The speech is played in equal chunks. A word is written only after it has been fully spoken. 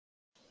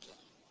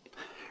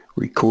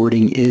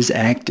Recording is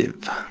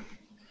active.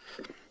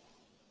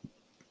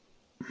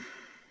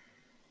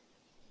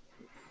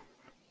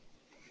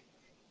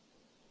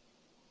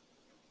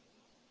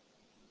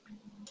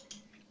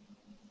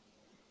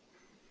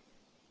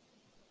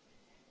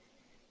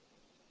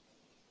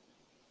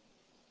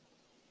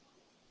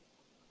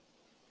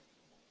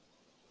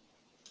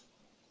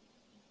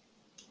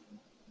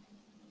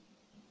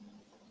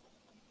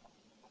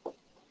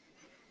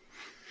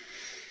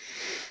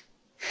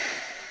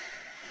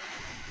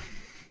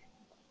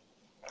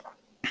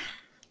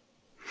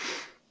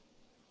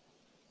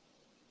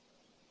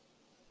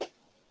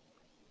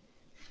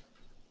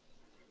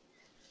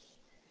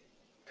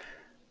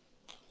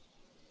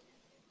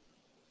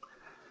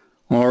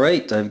 All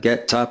right, I've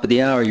got top of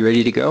the hour. You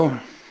ready to go?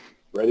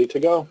 Ready to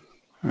go.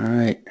 All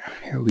right,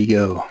 here we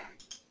go.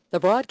 The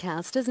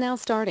broadcast is now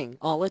starting.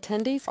 All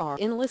attendees are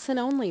in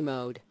listen-only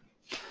mode.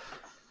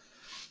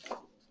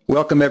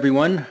 Welcome,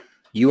 everyone.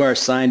 You are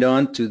signed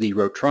on to the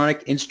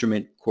Rotronic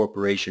Instrument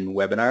Corporation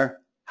webinar,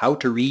 How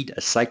to Read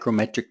a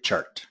Psychrometric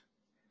Chart.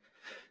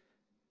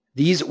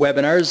 These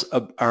webinars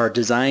are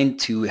designed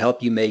to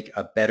help you make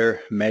a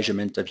better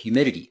measurement of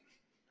humidity.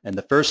 And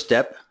the first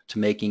step to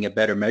making a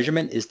better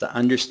measurement is to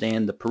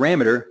understand the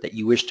parameter that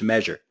you wish to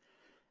measure.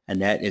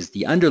 And that is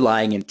the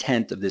underlying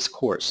intent of this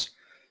course.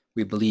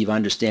 We believe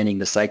understanding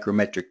the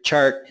psychrometric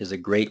chart is a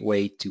great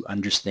way to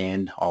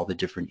understand all the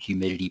different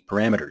humidity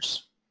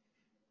parameters.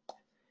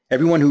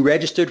 Everyone who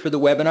registered for the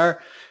webinar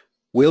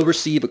will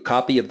receive a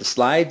copy of the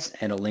slides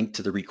and a link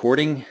to the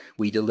recording.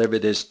 We deliver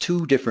this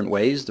two different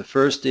ways. The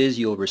first is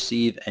you'll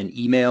receive an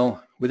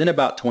email within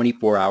about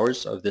 24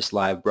 hours of this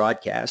live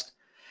broadcast,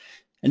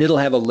 and it'll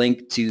have a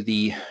link to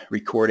the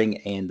recording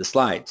and the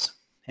slides.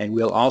 And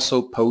we'll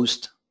also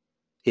post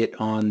it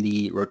on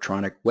the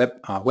Rotronic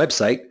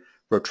website,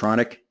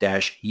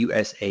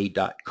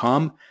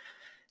 rotronic-usa.com,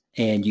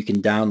 and you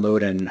can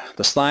download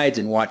the slides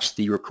and watch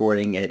the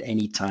recording at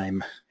any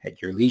time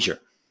at your leisure.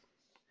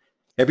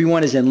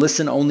 Everyone is in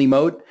listen-only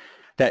mode.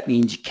 That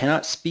means you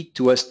cannot speak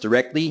to us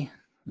directly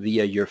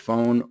via your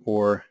phone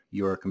or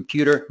your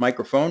computer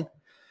microphone,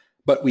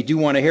 but we do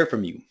want to hear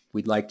from you.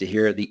 We'd like to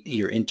hear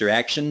your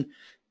interaction,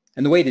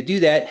 and the way to do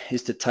that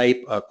is to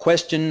type a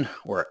question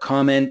or a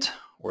comment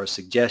or a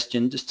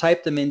suggestion. Just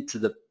type them into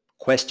the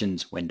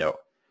questions window.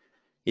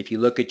 If you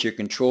look at your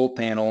control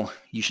panel,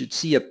 you should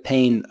see a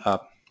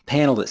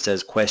panel that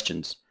says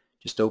questions.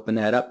 Just open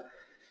that up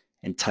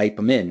and type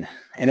them in.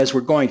 And as we're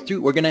going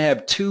through, we're going to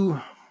have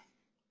two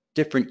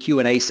different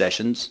Q&A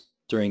sessions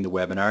during the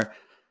webinar.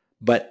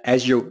 But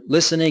as you're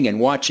listening and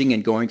watching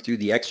and going through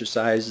the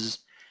exercises,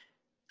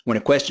 when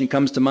a question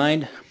comes to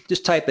mind,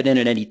 just type it in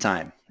at any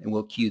time, and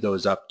we'll queue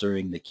those up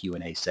during the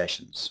Q&A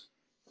sessions.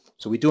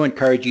 So we do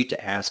encourage you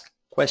to ask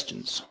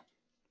questions.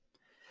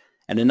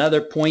 And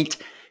another point,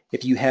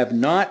 if you have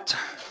not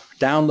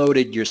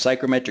downloaded your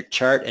psychrometric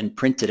chart and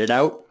printed it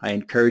out, I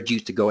encourage you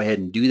to go ahead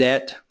and do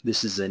that.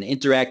 This is an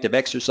interactive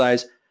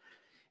exercise.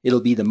 It'll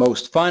be the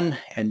most fun,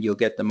 and you'll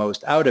get the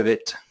most out of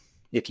it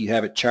if you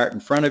have a chart in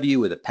front of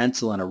you with a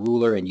pencil and a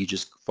ruler and you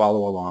just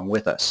follow along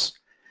with us.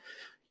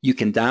 You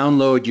can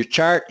download your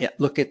chart,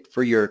 look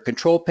for your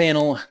control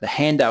panel, the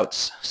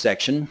handouts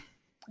section,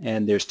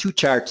 and there's two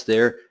charts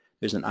there.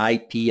 There's an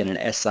IP and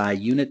an SI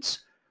units.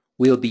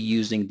 We'll be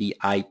using the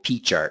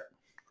IP chart.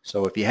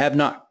 So if you have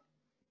not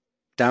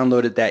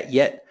downloaded that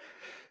yet,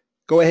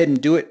 go ahead and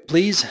do it,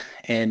 please,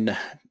 and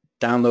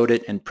download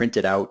it and print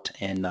it out,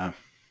 and I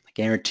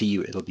guarantee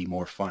you it'll be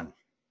more fun.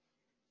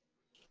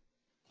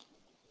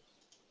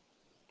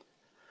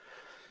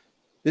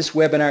 This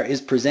webinar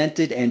is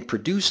presented and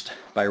produced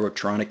by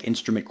Rotronic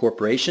Instrument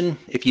Corporation.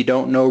 If you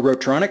don't know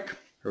Rotronic,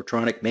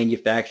 Rotronic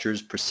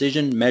manufactures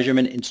precision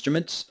measurement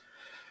instruments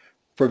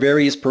for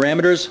various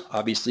parameters,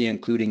 obviously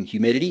including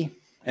humidity,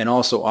 and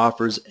also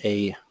offers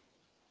a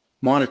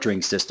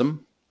monitoring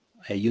system,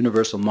 a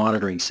universal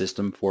monitoring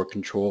system for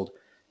controlled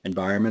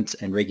environments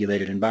and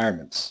regulated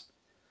environments.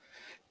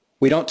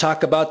 We don't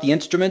talk about the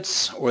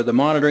instruments or the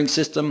monitoring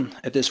system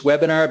at this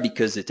webinar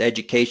because it's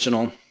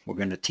educational. We're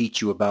going to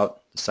teach you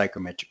about the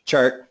psychrometric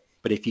chart.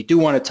 But if you do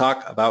want to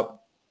talk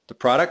about the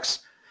products,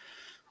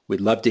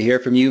 we'd love to hear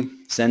from you.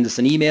 Send us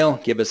an email,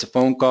 give us a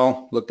phone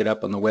call, look it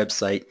up on the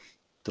website.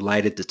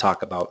 Delighted to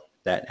talk about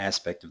that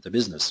aspect of the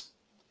business.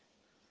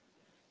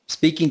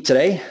 Speaking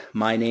today,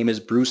 my name is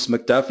Bruce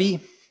McDuffie.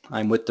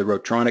 I'm with the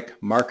Rotronic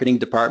Marketing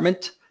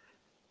Department,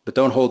 but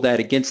don't hold that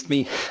against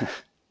me.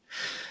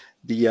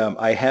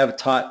 I have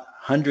taught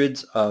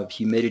hundreds of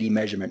humidity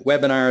measurement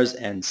webinars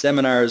and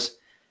seminars,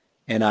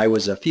 and I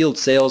was a field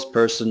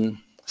salesperson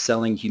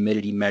selling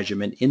humidity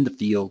measurement in the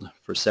field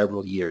for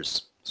several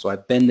years. So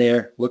I've been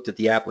there, looked at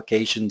the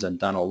applications, and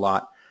done a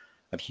lot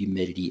of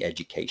humidity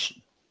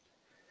education.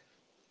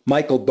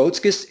 Michael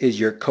Boetskis is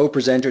your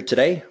co-presenter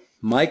today.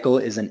 Michael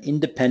is an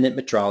independent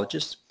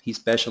metrologist. He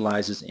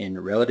specializes in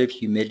relative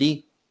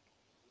humidity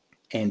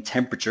and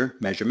temperature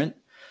measurement.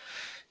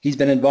 He's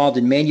been involved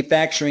in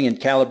manufacturing and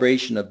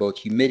calibration of both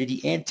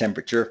humidity and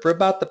temperature for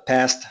about the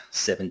past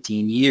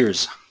 17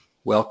 years.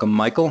 Welcome,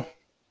 Michael.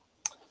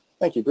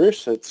 Thank you,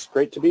 Bruce. It's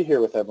great to be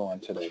here with everyone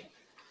today.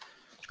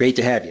 It's great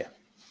to have you.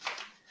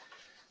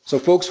 So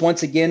folks,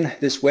 once again,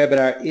 this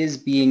webinar is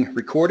being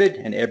recorded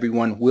and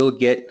everyone will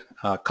get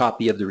a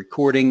copy of the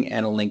recording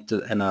and a link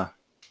to and a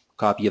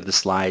copy of the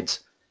slides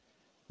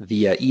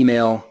via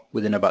email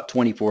within about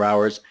 24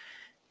 hours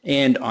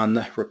and on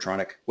the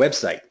Rotronic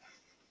website.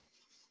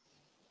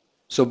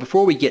 So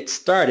before we get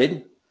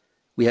started,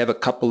 we have a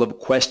couple of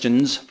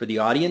questions for the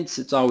audience.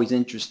 It's always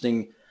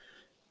interesting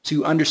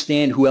to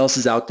understand who else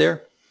is out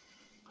there.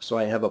 So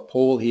I have a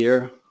poll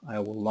here I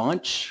will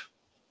launch.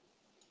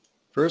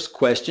 First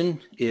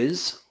question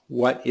is,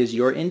 what is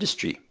your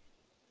industry?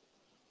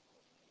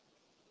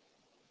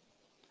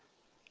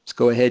 Let's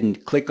go ahead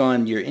and click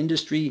on your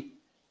industry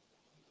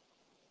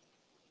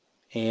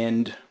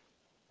and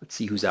let's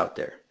see who's out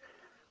there.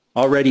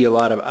 Already a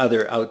lot of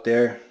other out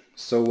there.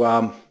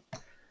 So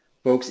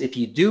folks, if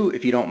you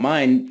don't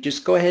mind,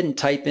 just go ahead and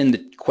type in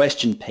the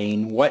question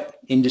pane what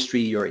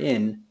industry you're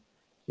in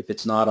if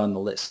it's not on the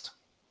list.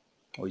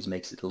 Always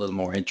makes it a little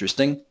more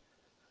interesting.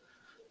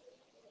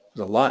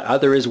 There's a lot.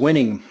 Other is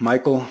winning,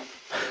 Michael.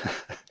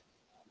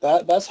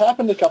 That's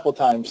happened a couple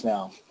times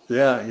now.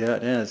 Yeah,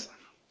 it is.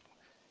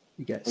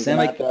 We got We're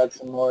gonna have to add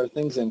some more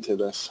things into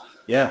this.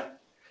 Yeah.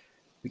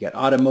 We got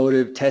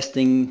automotive,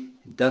 testing,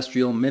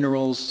 industrial,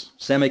 minerals,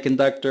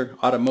 semiconductor,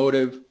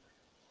 automotive,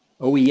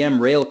 OEM,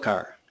 rail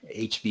car,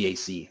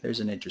 HVAC. There's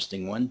an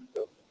interesting one.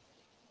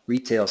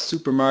 Retail,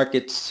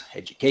 supermarkets,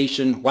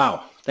 education.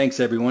 Wow.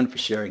 Thanks everyone for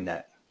sharing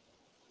that.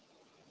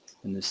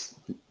 And this,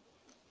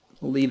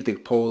 we'll leave the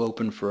poll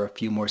open for a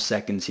few more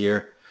seconds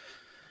here.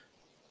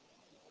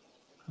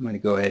 I'm going to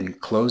go ahead and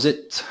close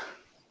it,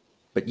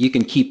 but you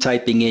can keep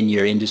typing in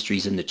your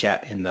industries in the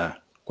chat in the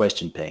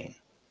question pane.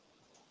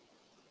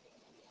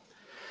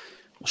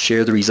 We'll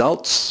share the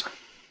results.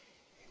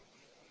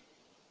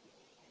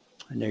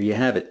 And there you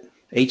have it.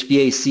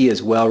 HVAC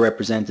is well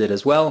represented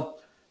as well.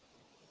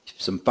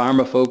 Some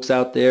pharma folks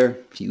out there,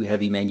 a few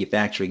heavy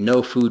manufacturing,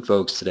 no food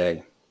folks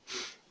today.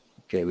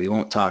 Okay, we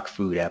won't talk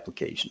food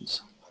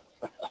applications.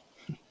 All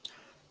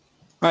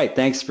right,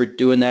 thanks for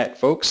doing that,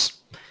 folks.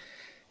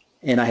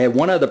 And I have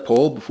one other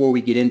poll before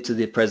we get into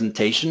the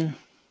presentation,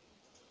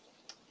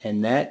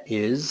 and that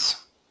is,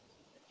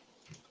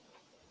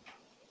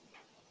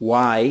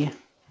 why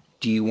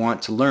do you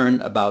want to learn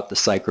about the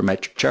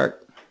psychrometric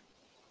chart?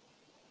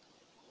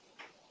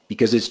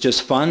 Because it's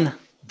just fun.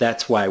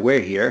 That's why we're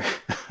here.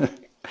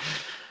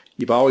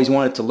 You've always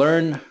wanted to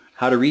learn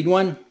how to read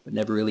one, but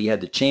never really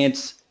had the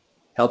chance.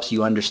 Helps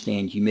you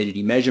understand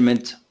humidity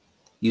measurement,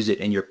 use it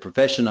in your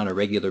profession on a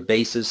regular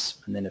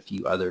basis, and then a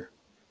few other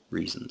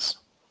reasons.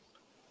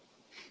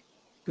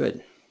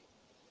 Good.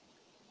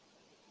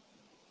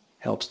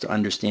 Helps to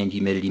understand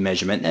humidity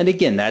measurement. And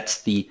again, that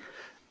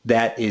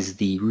is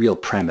the real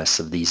premise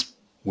of these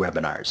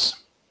webinars,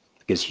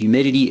 because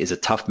humidity is a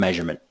tough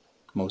measurement.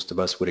 Most of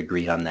us would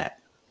agree on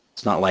that.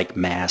 It's not like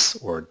mass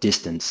or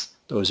distance.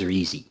 Those are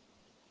easy.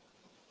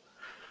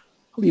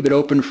 I'll leave it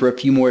open for a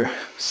few more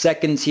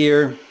seconds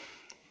here.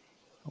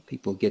 Hope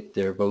people get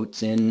their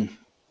votes in.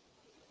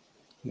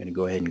 I'm going to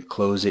go ahead and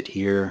close it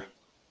here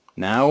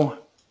now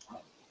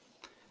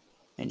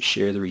and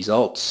share the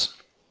results.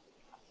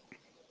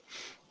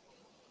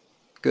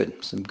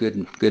 Good. Some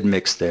good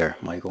mix there,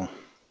 Michael.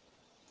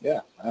 Yeah,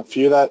 a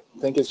few that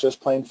think it's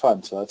just plain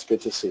fun, so that's good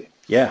to see.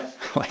 Yeah,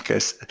 like I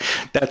said,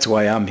 that's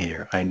why I'm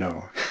here, I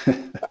know.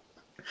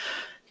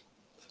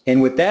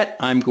 And with that,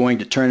 I'm going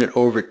to turn it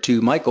over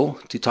to Michael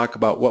to talk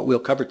about what we'll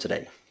cover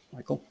today.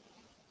 Michael?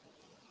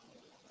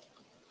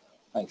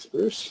 Thanks,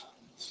 Bruce.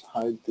 Let's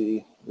hide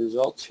the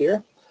results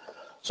here.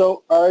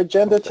 So our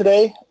agenda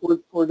today,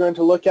 we're going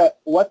to look at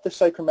what the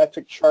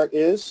psychrometric chart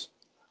is.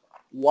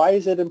 Why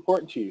is it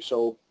important to you?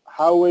 So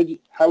how would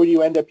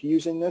you end up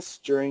using this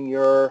during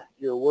your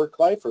work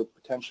life or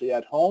potentially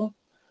at home?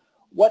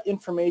 What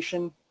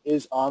information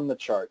is on the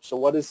chart? So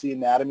what is the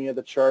anatomy of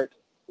the chart?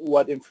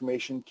 What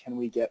information can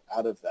we get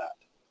out of that?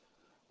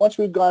 Once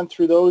we've gone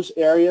through those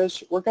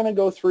areas, we're going to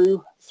go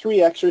through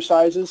 3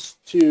 exercises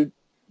to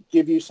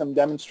give you some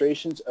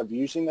demonstrations of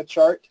using the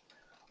chart.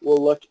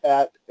 We'll look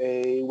at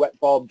a wet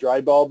bulb,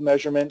 dry bulb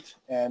measurement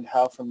and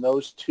how from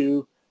those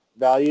 2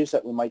 values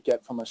that we might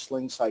get from a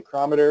sling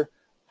psychrometer,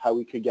 how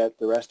we could get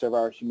the rest of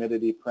our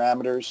humidity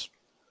parameters.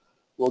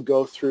 We'll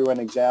go through an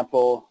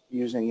example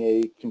using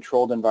a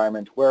controlled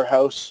environment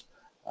warehouse,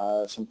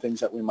 some things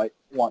that we might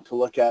want to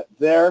look at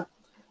there.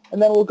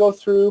 And then we'll go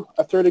through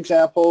a 3rd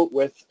example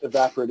with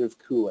evaporative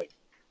cooling.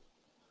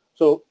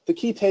 So the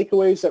key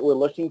takeaways that we're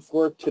looking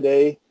for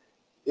today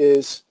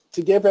is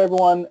to give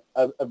everyone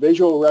a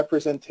visual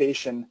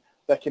representation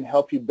that can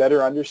help you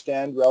better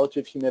understand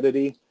relative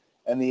humidity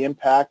and the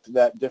impact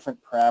that different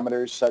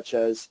parameters such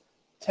as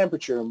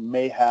temperature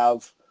may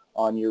have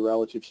on your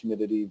relative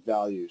humidity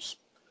values.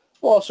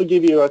 We'll also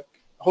give you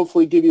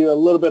hopefully give you a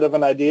little bit of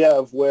an idea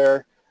of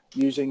where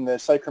using the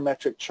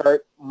psychrometric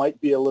chart might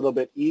be a little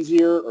bit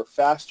easier or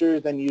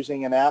faster than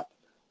using an app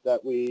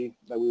that we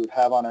would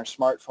have on our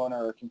smartphone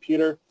or our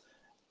computer,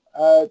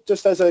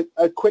 just as a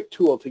quick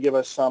tool to give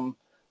us some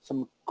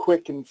some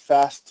quick and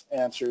fast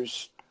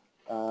answers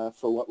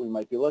for what we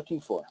might be looking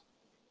for.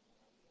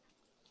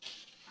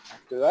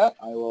 After that,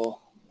 I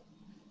will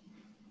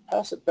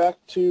pass it back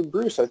to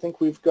Bruce. I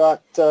think we've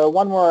got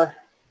one more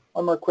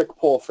quick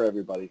poll for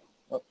everybody.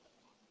 Oh,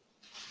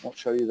 won't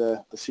show you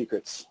the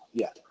secrets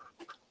yet.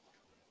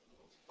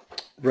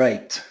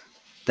 Right.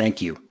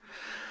 Thank you.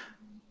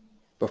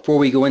 Before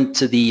we go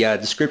into the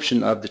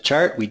description of the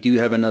chart, we do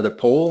have another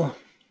poll,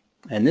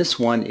 and this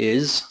one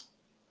is,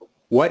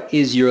 what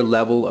is your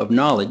level of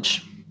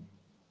knowledge?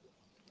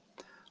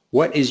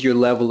 What is your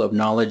level of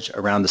knowledge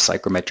around the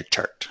psychrometric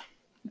chart?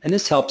 And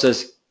this helps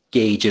us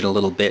gauge it a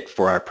little bit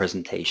for our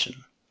presentation.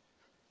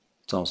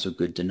 It's also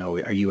good to know,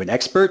 are you an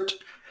expert,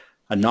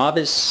 a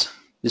novice?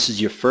 This is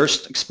your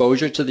first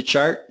exposure to the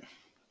chart.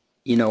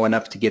 You know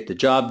enough to get the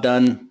job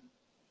done.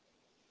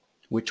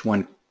 Which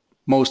one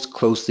most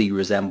closely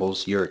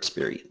resembles your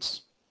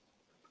experience?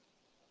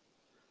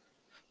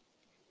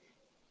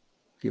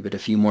 Give it a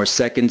few more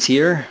seconds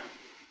here.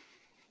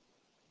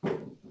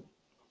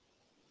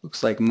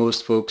 Looks like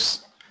most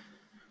folks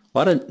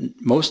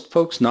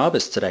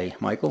novice today,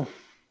 Michael.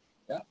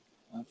 Yeah,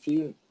 a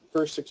few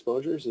first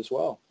exposures as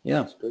well.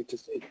 Yeah. It's great to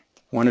see.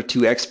 One or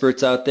two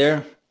experts out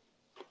there.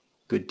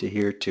 Good to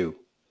hear too.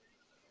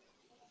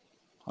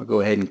 I'll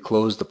go ahead and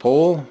close the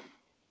poll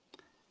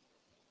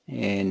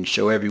and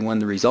show everyone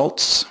the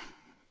results.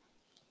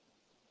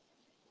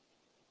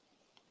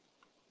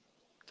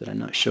 Did I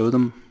not show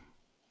them?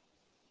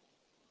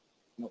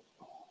 Nope.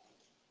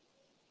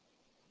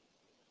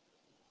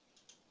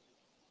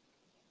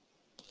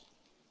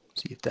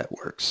 See if that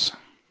works.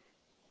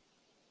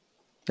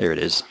 There it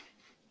is.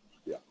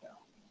 Yeah.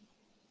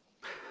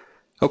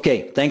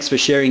 Okay, thanks for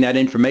sharing that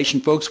information,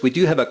 folks. We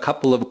do have a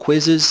couple of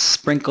quizzes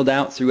sprinkled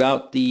out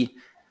throughout the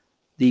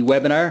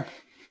webinar,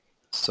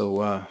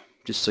 so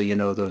just so you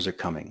know, those are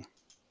coming.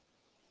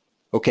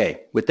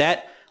 Okay, with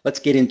that, let's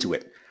get into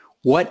it.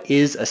 What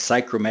is a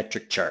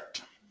psychrometric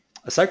chart?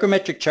 A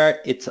psychrometric chart,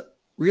 it's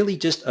really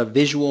just a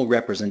visual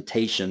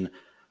representation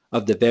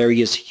of the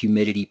various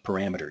humidity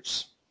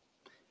parameters.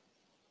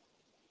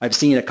 I've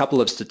seen a couple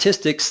of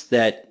statistics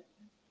that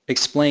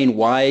explain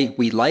why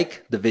we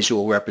like the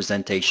visual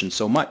representation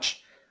so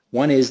much.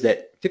 One is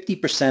that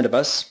 50% of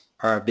us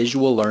are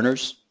visual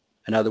learners.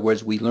 In other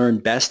words, we learn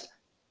best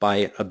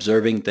by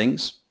observing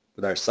things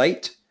with our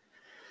sight.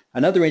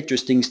 Another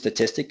interesting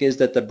statistic is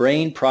that the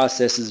brain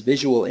processes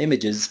visual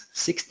images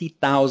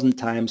 60,000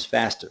 times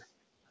faster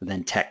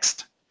than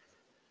text.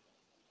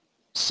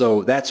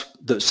 So that's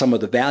some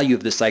of the value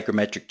of the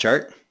psychrometric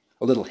chart.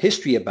 A little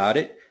history about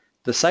it.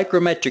 The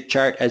psychrometric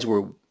chart, as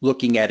we're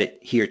looking at it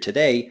here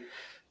today,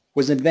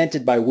 was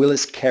invented by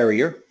Willis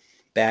Carrier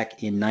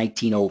back in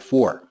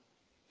 1904.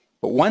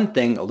 But one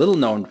thing, a little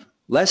known,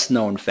 less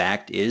known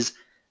fact is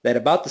that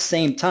about the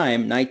same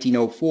time,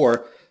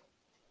 1904,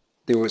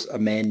 there was a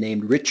man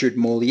named Richard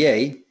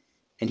Mollier,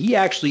 and he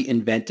actually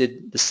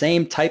invented the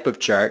same type of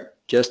chart,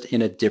 just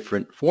in a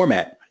different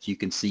format, as you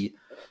can see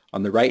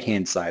on the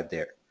right-hand side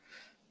there.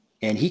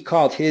 And he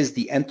called his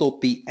the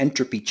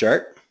entropy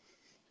chart,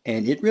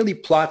 and it really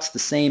plots the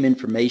same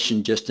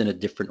information just in a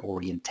different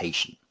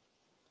orientation.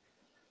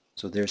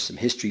 So there's some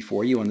history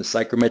for you on the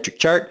psychrometric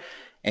chart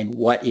and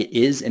what it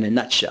is in a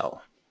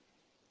nutshell.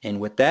 And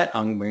with that,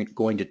 I'm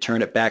going to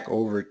turn it back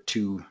over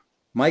to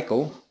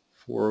Michael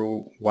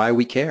for why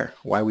we care,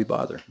 why we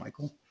bother.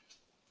 Michael?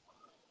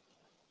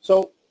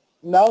 So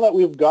now that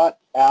we've got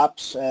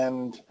apps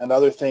and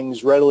other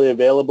things readily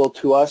available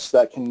to us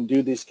that can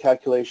do these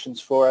calculations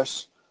for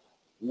us,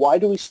 why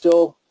do we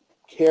still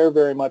care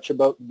very much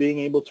about being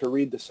able to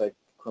read the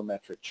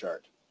psychrometric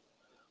chart?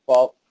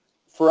 Well,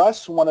 for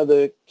us, one of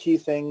the key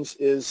things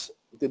is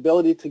the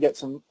ability to get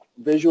some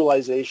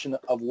visualization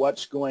of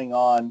what's going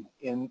on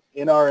in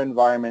our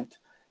environment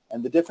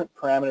and the different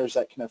parameters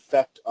that can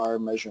affect our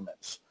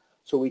measurements.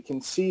 So we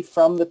can see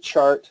from the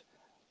chart,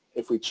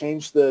 if we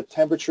change the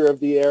temperature of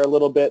the air a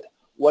little bit,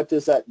 what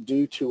does that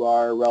do to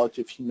our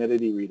relative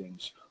humidity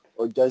readings?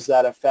 Or does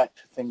that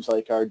affect things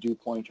like our dew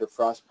point or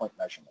frost point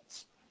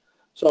measurements?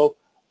 So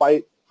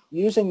by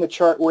using the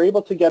chart, we're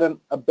able to get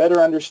a better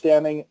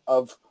understanding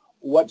of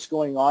what's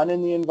going on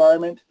in the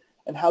environment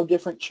and how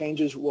different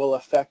changes will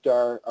affect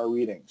our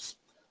readings.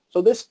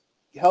 So this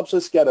helps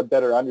us get a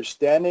better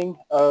understanding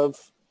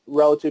of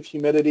relative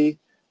humidity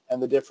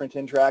and the different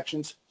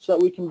interactions so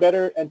that we can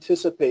better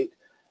anticipate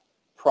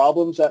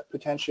problems that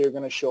potentially are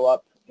going to show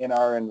up in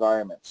our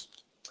environments.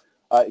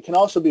 It can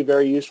also be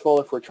very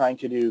useful if we're trying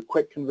to do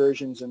quick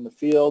conversions in the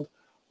field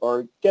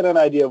or get an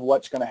idea of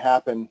what's going to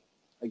happen,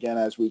 again,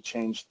 as we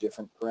change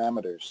different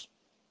parameters.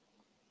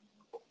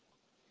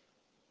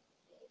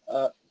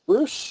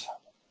 Bruce,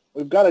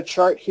 we've got a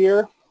chart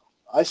here.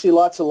 I see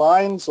lots of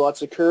lines,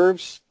 lots of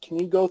curves. Can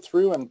you go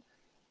through and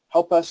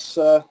help us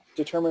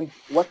determine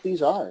what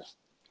these are?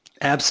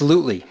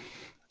 Absolutely.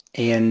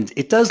 And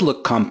it does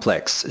look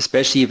complex,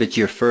 especially if it's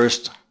your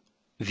first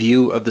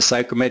view of the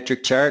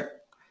psychrometric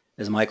chart.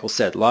 As Michael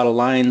said, a lot of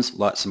lines,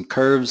 some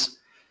curves,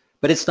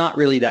 but it's not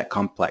really that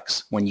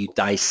complex when you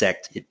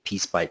dissect it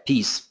piece by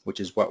piece, which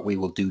is what we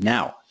will do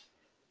now.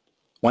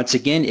 Once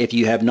again, if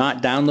you have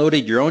not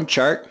downloaded your own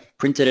chart,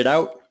 printed it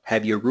out,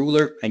 have your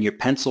ruler and your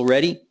pencil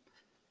ready,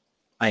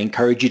 I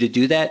encourage you to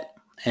do that.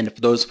 And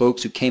for those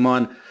folks who came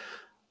on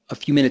a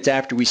few minutes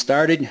after we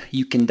started,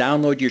 you can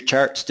download your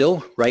chart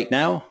still right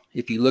now.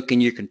 If you look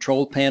in your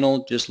control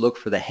panel, just look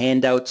for the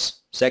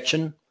handouts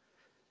section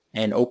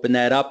and open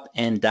that up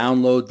and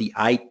download the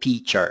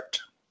IP chart.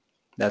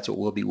 That's what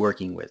we'll be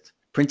working with.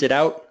 Print it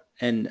out,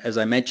 and as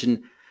I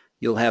mentioned,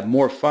 you'll have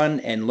more fun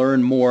and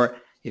learn more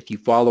if you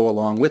follow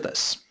along with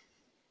us.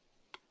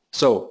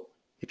 So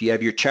if you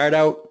have your chart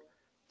out,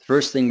 the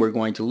first thing we're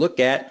going to look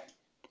at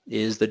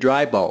is the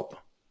dry bulb.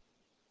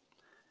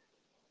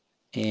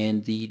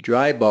 And the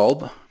dry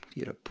bulb,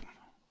 get a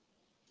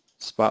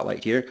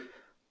spotlight here,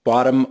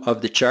 bottom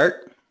of the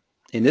chart.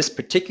 In this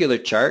particular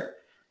chart,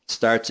 it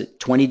starts at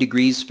 20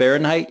 degrees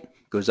Fahrenheit,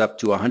 goes up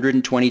to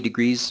 120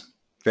 degrees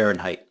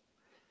Fahrenheit.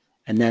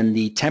 And then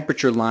the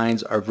temperature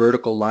lines are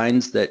vertical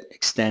lines that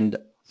extend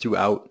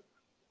throughout,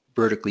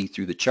 vertically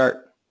through the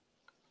chart.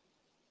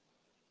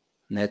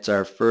 And that's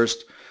our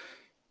first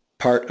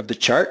part of the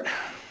chart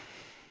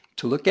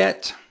to look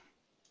at.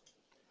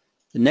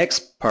 The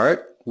next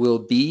part will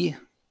be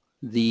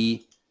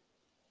the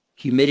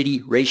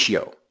humidity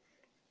ratio.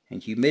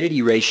 And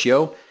humidity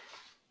ratio,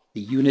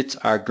 the units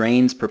are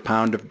grains per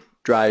pound of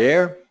dry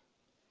air.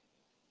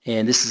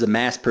 And this is a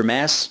mass per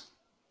mass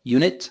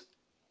unit.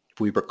 If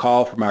we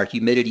recall from our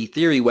humidity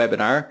theory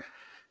webinar,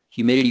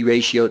 humidity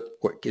ratio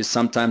is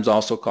sometimes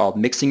also called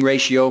mixing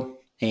ratio,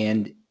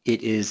 and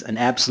it is an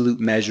absolute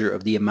measure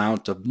of the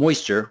amount of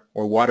moisture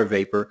or water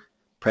vapor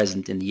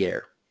present in the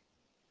air.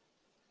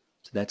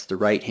 So that's the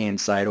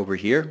right-hand side over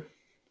here.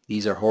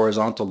 These are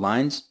horizontal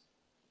lines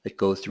that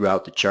go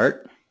throughout the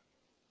chart.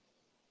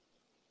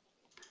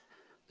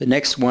 The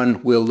next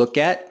one we'll look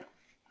at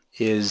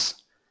is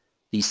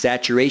the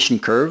saturation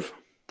curve,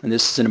 and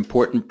this is an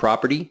important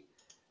property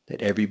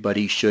that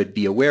everybody should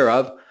be aware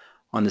of.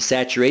 On the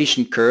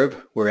saturation curve,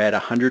 we're at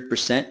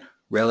 100%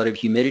 relative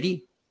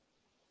humidity.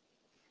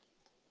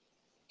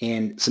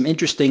 And some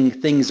interesting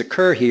things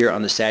occur here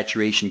on the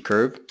saturation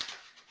curve,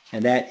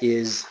 and that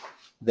is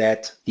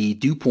that the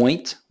dew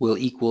point will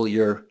equal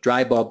your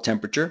dry bulb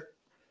temperature.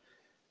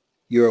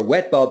 Your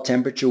wet bulb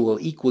temperature will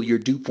equal your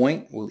dew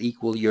point, will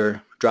equal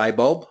your dry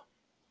bulb,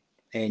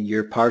 and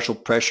your partial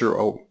pressure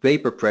or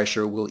vapor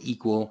pressure will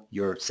equal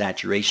your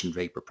saturation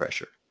vapor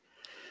pressure.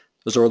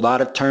 Those are a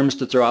lot of terms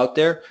to throw out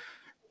there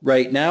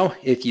right now.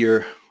 If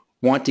you're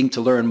wanting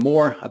to learn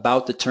more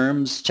about the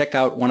terms, check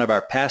out one of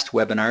our past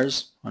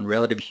webinars on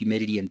relative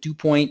humidity and dew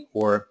point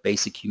or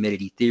basic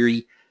humidity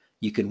theory.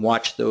 You can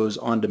watch those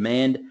on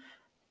demand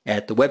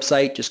at the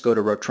website. Just go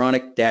to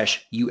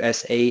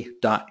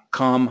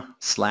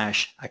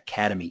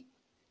rotronic-usa.com/academy.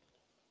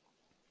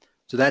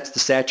 So that's the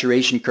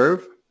saturation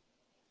curve.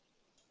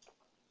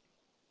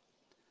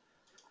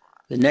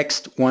 The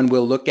next one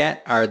we'll look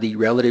at are the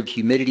relative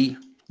humidity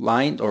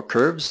lines or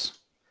curves.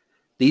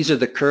 These are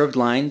the curved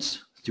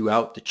lines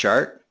throughout the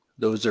chart.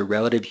 Those are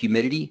relative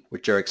humidity,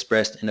 which are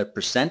expressed in a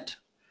percent.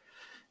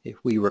 If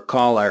we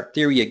recall our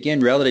theory again,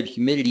 relative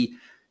humidity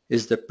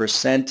is the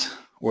percent,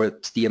 or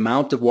it's the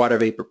amount of water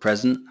vapor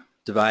present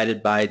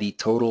divided by the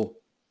total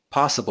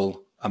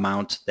possible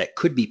amount that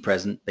could be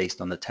present based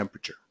on the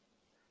temperature.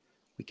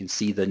 We can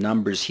see the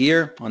numbers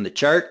here on the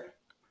chart,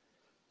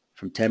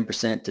 from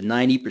 10% to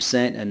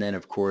 90%, and then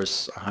of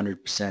course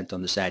 100%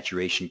 on the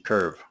saturation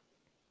curve.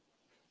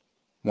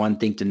 One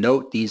thing to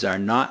note, these are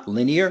not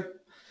linear.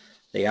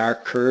 They are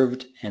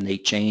curved and they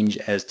change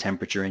as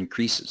temperature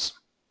increases.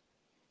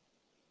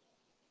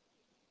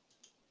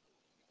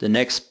 The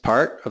next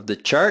part of the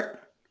chart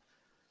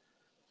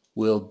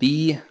will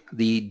be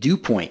the dew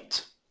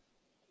point.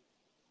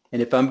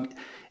 And if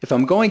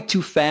I'm going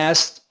too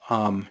fast,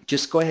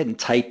 just go ahead and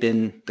type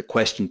in the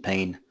question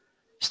pane.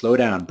 Slow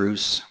down,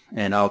 Bruce,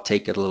 and I'll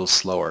take it a little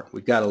slower.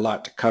 We've got a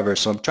lot to cover,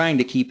 so I'm trying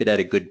to keep it at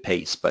a good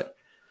pace.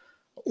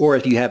 Or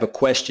if you have a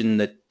question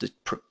that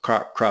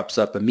crops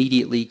up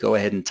immediately, go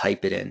ahead and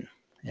type it in.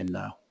 And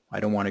I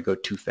don't want to go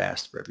too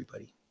fast for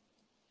everybody.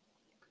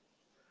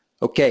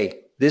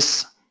 Okay,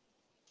 this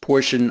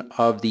portion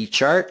of the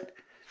chart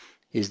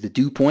is the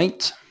dew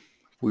point.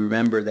 We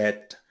remember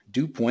that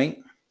dew point,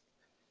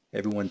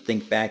 everyone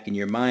think back in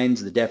your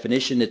minds, the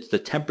definition, it's the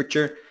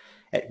temperature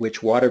at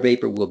which water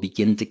vapor will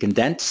begin to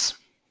condense.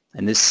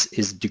 And this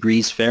is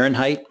degrees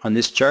Fahrenheit on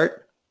this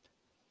chart,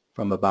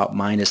 from about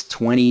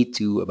 -20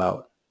 to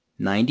about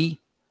 90.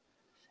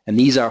 And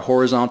these are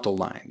horizontal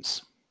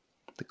lines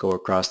that go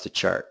across the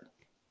chart.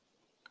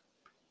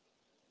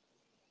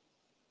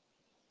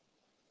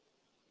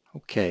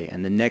 Okay,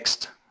 and the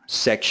next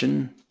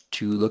section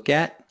to look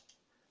at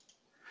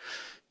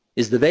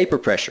is the vapor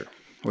pressure,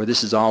 or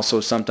this is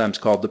also sometimes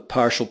called the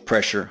partial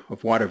pressure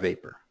of water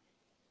vapor.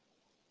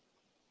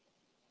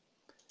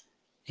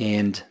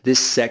 And this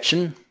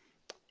section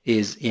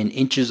is in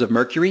inches of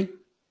mercury.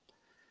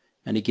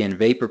 And again,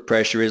 vapor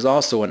pressure is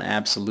also an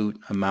absolute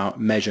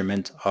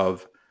measurement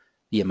of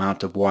the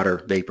amount of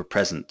water vapor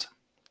present.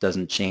 It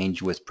doesn't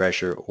change with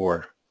pressure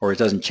or it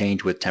doesn't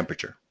change with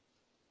temperature.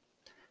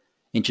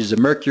 inches of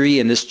mercury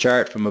in this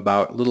chart from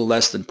about a little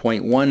less than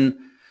 0.1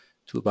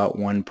 to about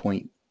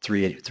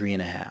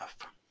 1.3.5.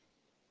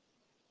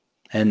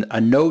 And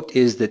a note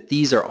is that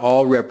these are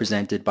all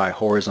represented by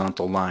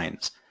horizontal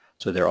lines.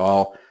 So they're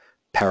all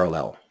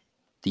parallel.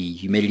 The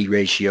humidity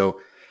ratio,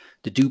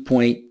 the dew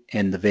point,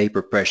 and the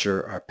vapor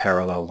pressure are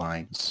parallel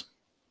lines.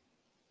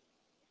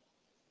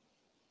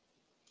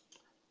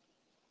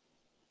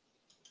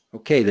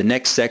 Okay, the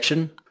next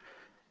section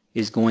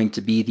is going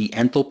to be the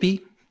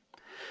enthalpy.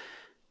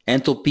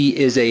 Enthalpy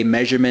is a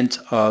measurement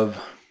of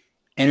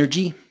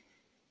energy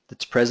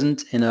that's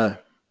present in a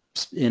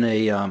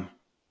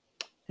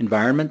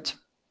environment.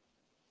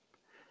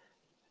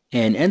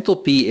 And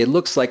enthalpy, it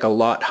looks like a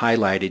lot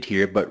highlighted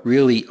here, but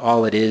really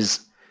all it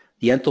is,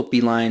 the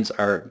enthalpy lines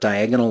are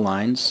diagonal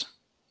lines.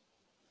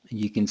 And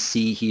you can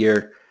see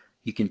here,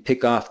 you can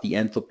pick off the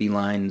enthalpy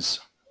lines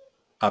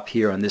up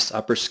here on this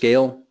upper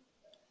scale,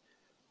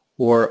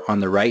 or on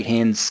the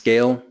right-hand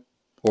scale,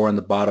 or on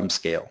the bottom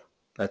scale.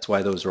 That's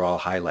why those are all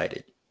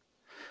highlighted.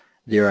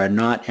 There are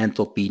not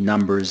enthalpy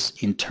numbers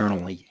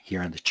internally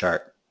here on the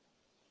chart.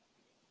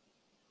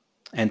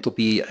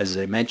 Enthalpy, as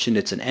I mentioned,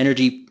 it's an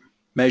energy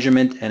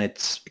measurement, and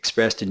it's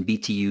expressed in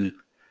BTU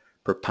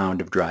per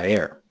pound of dry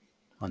air.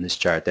 On this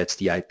chart, that's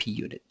the IP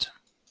unit.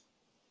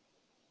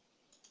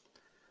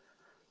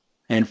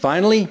 And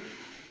finally,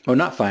 oh,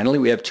 not finally,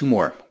 we have two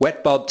more.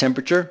 Wet bulb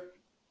temperature.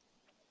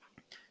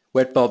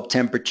 Wet bulb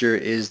temperature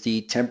is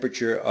the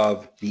temperature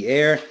of the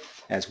air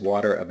as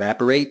water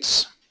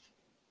evaporates.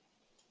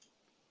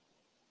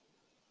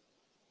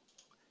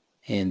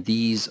 And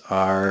these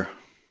are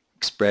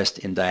expressed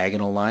in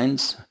diagonal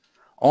lines,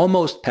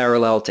 almost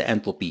parallel to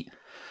enthalpy,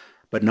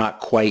 but not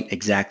quite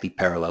exactly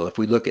parallel. If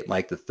we look at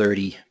like the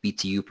 30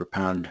 BTU per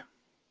pound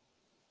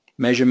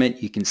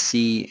measurement, you can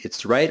see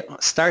it's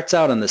starts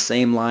out on the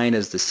same line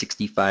as the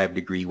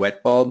 65-degree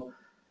wet bulb,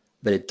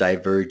 but it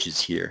diverges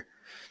here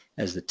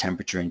as the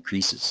temperature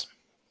increases.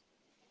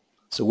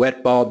 So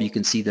wet bulb, you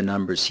can see the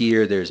numbers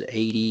here. There's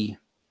 80,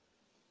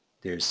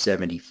 there's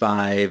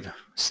 75,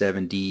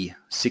 70,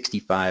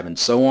 65, and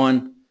so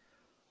on,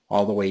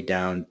 all the way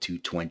down to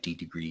 20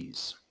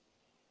 degrees.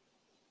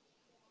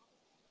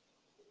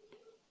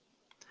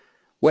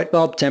 Wet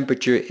bulb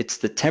temperature, it's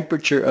the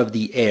temperature of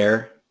the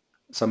air.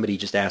 Somebody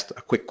just asked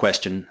a quick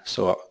question.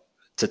 So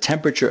it's a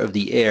temperature of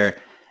the air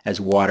as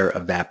water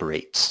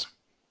evaporates.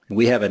 And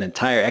we have an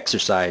entire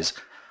exercise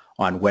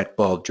on wet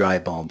bulb, dry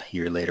bulb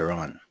here later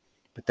on.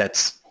 But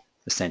that's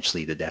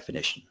essentially the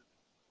definition.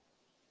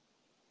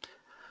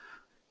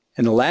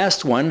 And the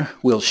last one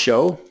we'll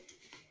show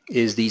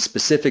is the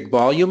specific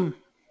volume.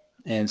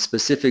 And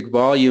specific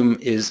volume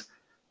is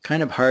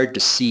kind of hard to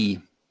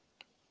see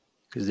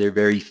because they're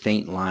very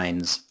faint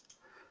lines.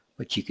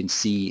 But you can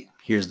see,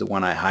 here's the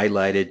one I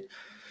highlighted.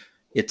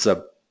 It's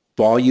a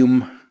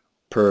volume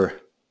per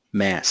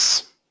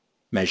mass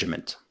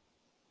measurement.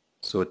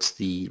 So it's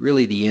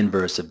really the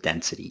inverse of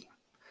density.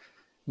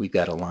 We've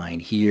got a line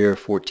here,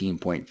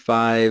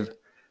 14.5.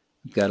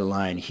 We've got a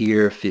line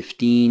here,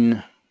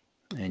 15.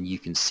 And you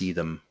can see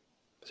them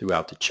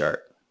throughout the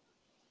chart.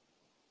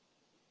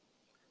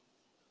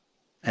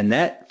 And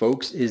that,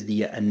 folks, is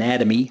the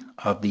anatomy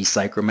of the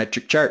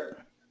psychrometric chart.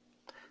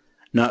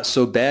 Not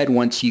so bad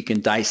once you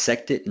can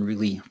dissect it and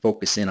really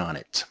focus in on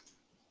it.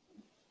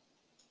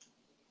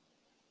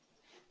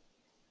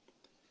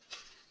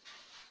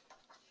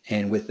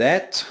 And with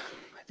that,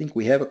 I think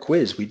we have a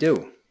quiz. We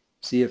do.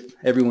 See if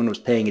everyone was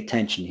paying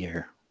attention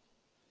here.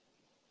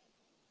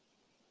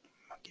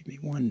 Give me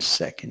 1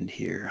 second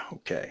here.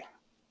 Okay.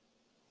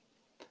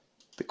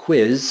 The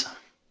quiz.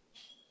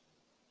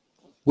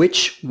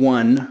 Which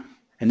one,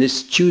 and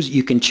this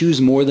you can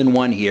choose more than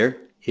one here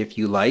if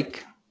you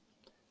like.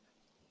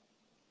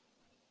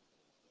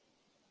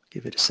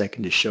 Give it a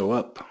second to show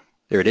up.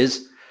 There it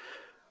is.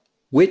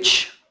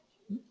 Which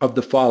of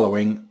the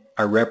following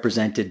are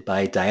represented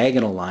by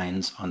diagonal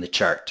lines on the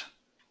chart?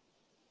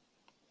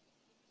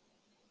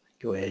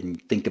 Go ahead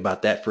and think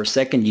about that for a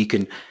second. You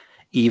can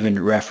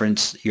even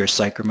reference your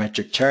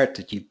psychrometric chart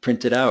that you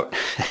printed out.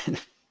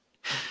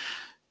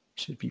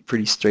 Should be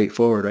pretty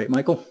straightforward, right,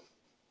 Michael?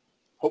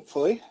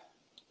 Hopefully.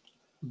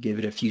 Give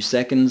it a few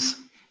seconds.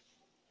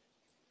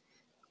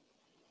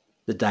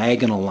 The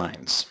diagonal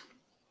lines.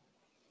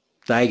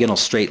 Diagonal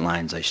straight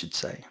lines, I should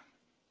say.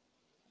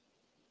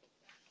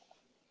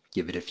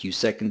 Give it a few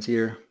seconds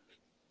here.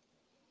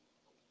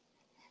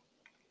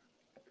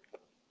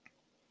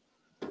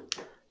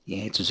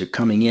 The answers are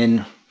coming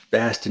in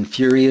fast and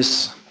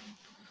furious.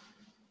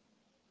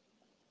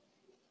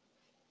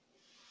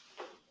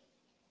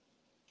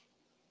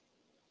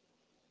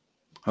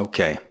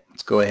 Okay,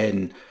 let's go ahead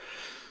and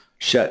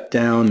shut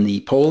down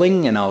the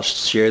polling and I'll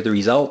share the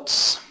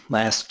results.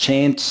 Last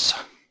chance.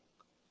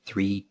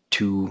 3,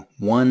 2,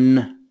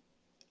 1.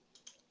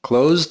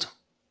 Closed.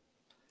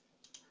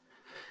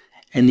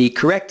 And the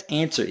correct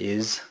answer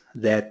is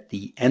that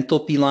the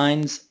enthalpy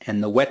lines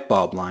and the wet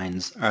bulb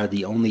lines are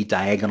the only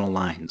diagonal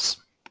lines.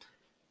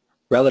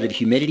 Relative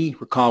humidity,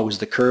 recall, was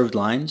the curved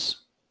lines.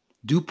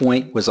 Dew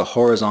point was a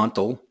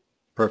horizontal,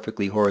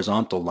 perfectly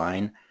horizontal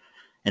line.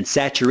 And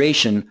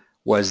saturation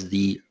was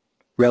the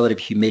relative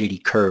humidity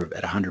curve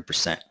at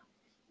 100%.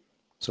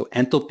 So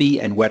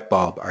enthalpy and wet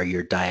bulb are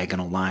your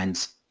diagonal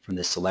lines from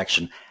this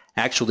selection.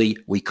 Actually,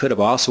 we could have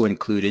also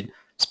included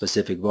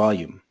specific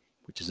volume,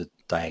 which is a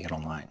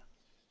diagonal line.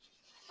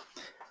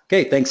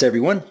 Okay, thanks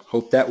everyone.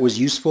 Hope that was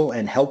useful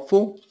and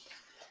helpful.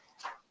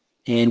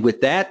 And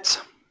with that,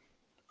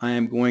 I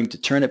am going to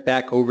turn it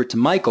back over to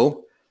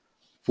Michael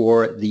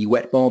for the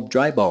wet bulb,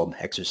 dry bulb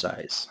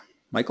exercise.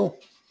 Michael?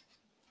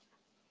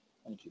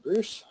 Thank you,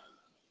 Bruce.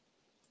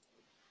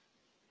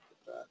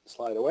 Put that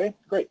slide away.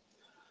 Great.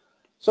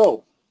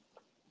 So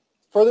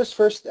for this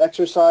first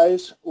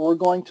exercise, we're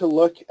going to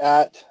look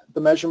at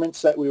the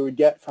measurements that we would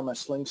get from a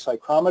sling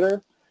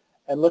psychrometer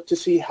and look to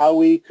see how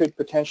we could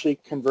potentially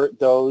convert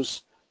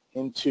those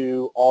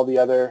into all the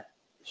other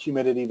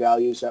humidity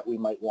values that we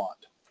might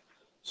want.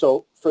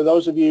 So for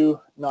those of you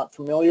not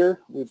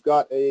familiar, we've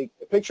got a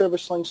picture of a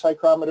sling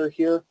psychrometer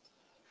here.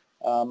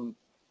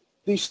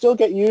 These still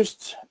get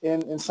used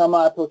in some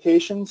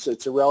applications.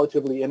 It's a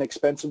relatively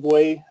inexpensive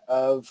way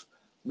of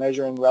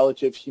measuring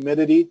relative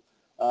humidity.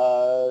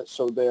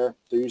 So they're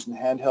using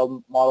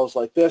handheld models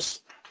like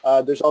this.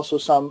 There's also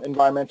some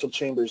environmental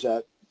chambers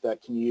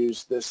that can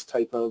use this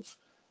type of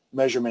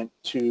measurement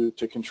to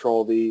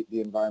control the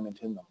environment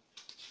in them.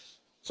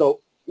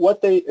 So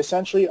what they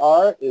essentially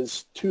are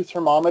is two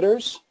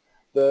thermometers.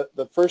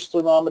 The first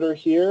thermometer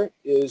here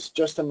is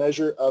just a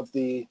measure of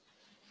the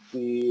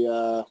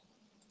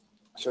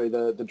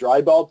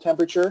dry bulb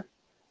temperature,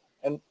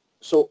 and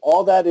so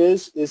all that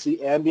is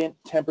the ambient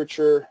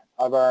temperature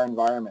of our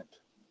environment.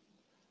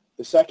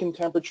 The second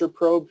temperature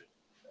probe,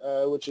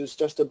 which is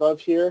just above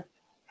here,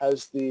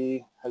 has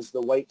the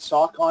white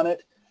sock on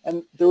it,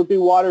 and there would be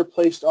water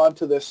placed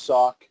onto this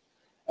sock,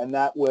 and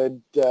that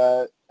would,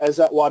 as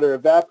that water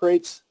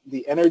evaporates,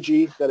 the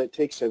energy that it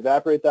takes to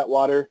evaporate that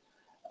water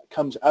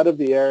comes out of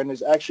the air and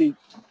is actually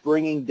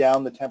bringing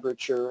down the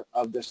temperature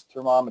of this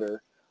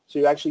thermometer. So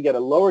you actually get a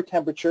lower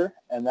temperature,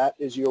 and that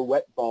is your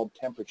wet bulb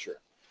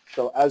temperature.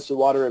 So as the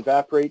water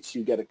evaporates,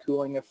 you get a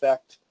cooling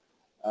effect,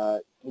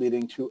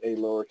 leading to a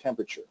lower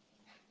temperature.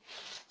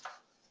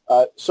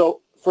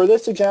 So for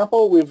this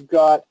example, we're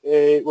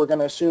going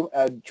to assume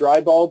a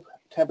dry bulb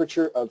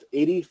temperature of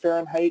 80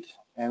 Fahrenheit,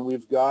 and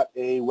we've got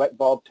a wet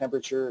bulb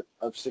temperature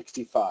of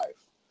 65.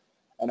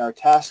 And our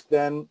task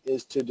then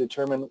is to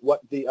determine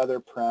what the other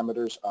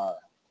parameters are.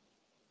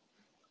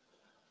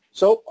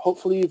 So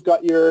hopefully you've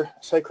got your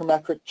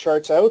psychrometric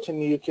charts out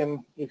and you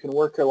can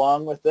work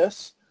along with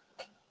this.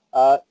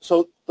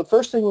 So the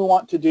first thing we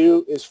want to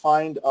do is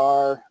find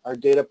our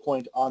data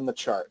point on the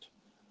chart.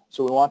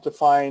 So we want to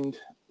find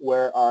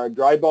where our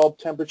dry bulb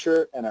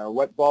temperature and our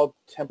wet bulb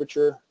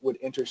temperature would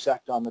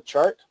intersect on the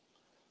chart.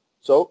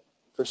 So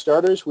for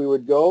starters, we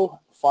would go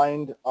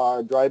find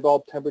our dry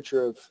bulb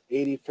temperature of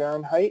 80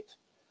 Fahrenheit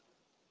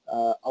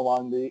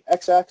along the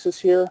x-axis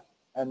here,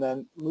 and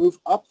then move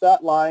up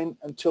that line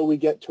until we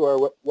get to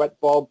our wet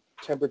bulb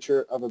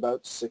temperature of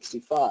about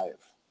 65.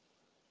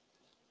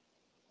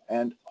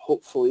 And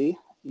hopefully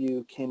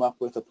you came up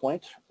with a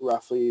point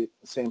roughly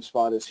the same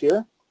spot as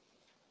here.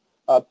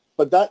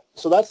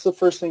 So that's the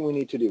first thing we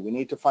need to do. We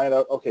need to find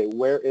out, okay,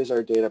 where is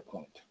our data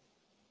point?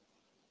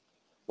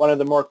 One of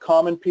the more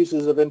common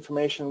pieces of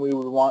information we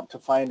would want to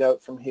find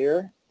out from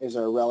here is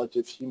our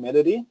relative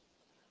humidity.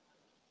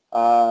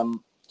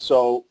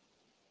 So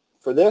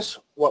for this,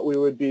 what we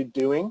would be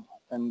doing,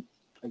 and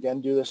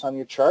again do this on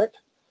your chart,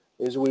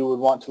 is we would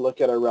want to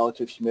look at our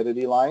relative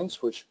humidity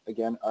lines, which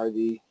again are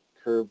the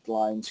curved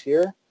lines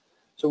here.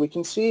 So we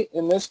can see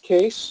in this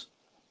case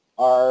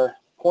our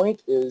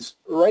point is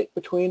right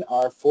between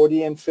our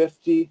 40 and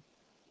 50%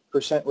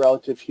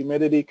 relative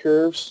humidity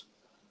curves.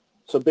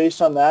 So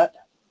based on that,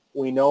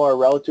 we know our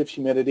relative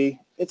humidity,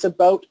 it's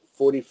about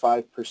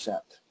 45%.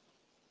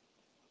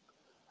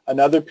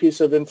 Another piece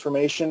of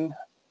information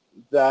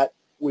that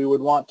we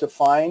would want to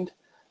find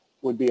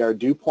would be our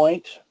dew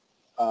point.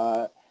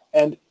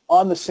 And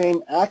on the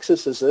same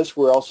axis as this,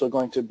 we're also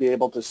going to be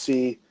able to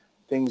see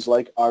things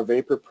like our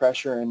vapor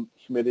pressure and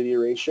humidity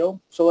ratio.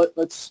 So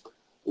let's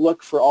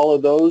look for all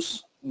of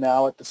those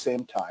now at the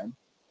same time.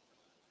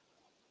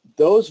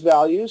 Those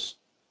values,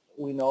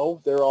 we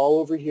know they're all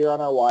over here on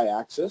our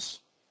y-axis.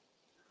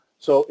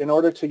 So in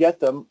order to get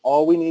them,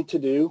 all we need to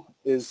do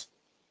is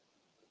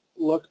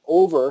look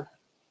over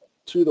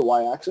to the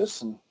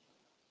y-axis, and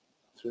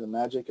through the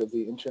magic of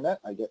the internet,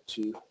 I get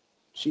to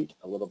cheat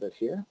a little bit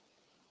here.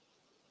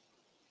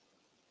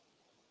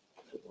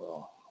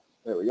 Well,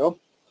 there we go.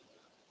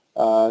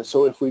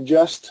 So if we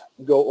just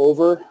go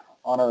over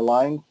on our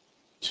line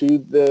to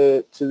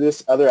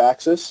this other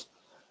axis,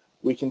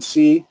 we can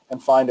see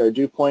and find our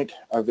dew point,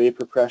 our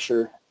vapor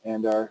pressure,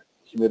 and our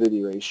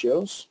humidity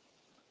ratios.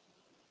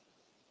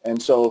 And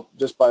so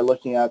just by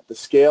looking at the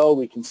scale,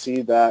 we can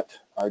see that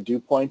our dew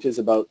point is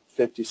about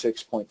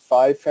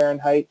 56.5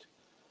 Fahrenheit.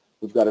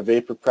 We've got a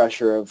vapor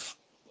pressure of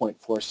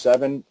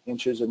 0.47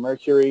 inches of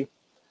mercury,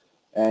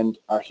 and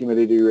our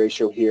humidity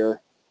ratio here,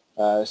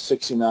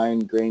 69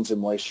 grains of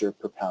moisture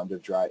per pound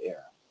of dry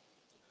air.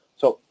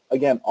 So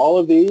again, all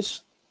of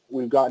these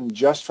we've gotten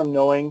just from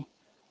knowing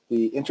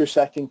the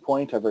intersecting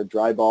point of our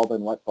dry bulb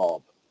and wet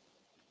bulb.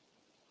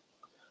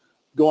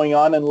 Going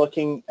on and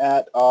looking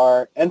at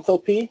our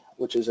enthalpy,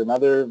 which is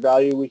another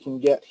value we can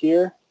get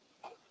here.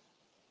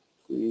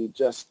 We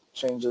just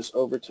change this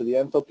over to the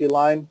enthalpy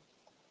line.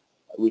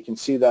 We can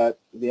see that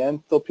the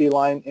enthalpy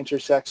line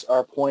intersects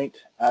our point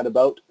at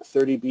about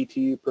 30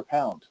 BTU per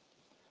pound.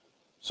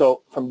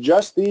 So from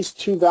just these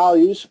two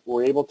values,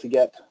 we're able to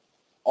get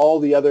all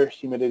the other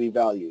humidity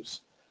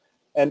values.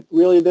 And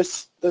really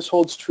this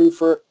holds true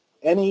for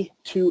any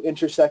two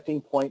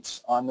intersecting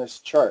points on this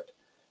chart.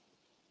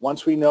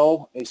 Once we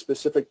know a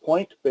specific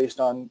point based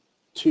on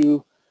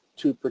two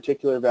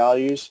particular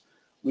values,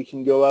 we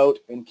can go out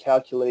and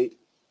calculate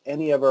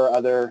any of our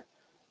other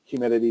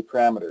humidity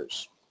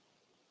parameters.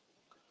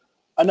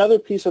 Another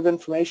piece of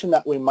information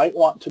that we might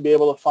want to be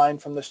able to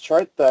find from this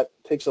chart that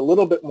takes a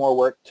little bit more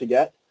work to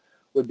get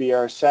would be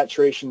our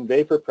saturation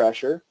vapor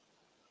pressure.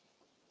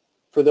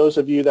 For those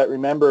of you that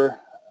remember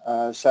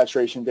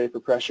saturation vapor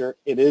pressure,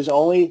 it is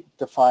only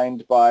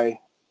defined by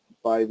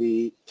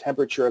the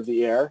temperature of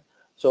the air.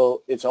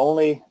 So it's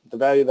only, the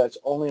value that's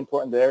only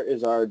important there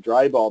is our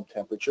dry bulb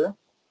temperature.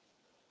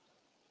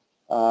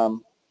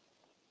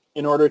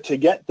 In order to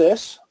get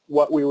this,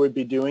 what we would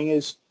be doing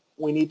is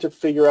we need to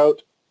figure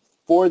out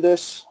for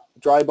this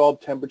dry bulb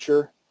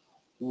temperature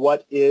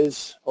what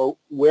is, or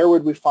where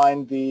would we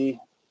find the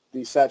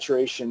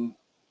saturation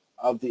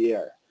of the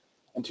air.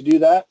 And to do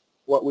that,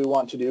 what we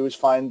want to do is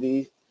find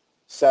the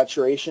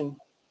saturation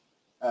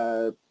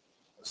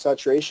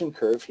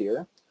curve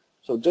here.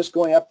 So just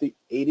going up the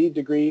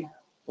 80-degree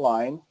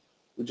line,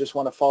 we just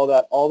want to follow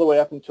that all the way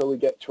up until we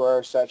get to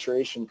our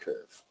saturation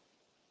curve.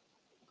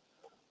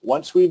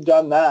 Once we've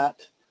done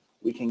that,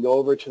 we can go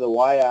over to the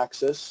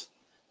y-axis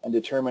and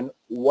determine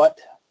what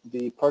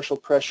the partial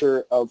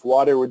pressure of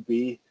water would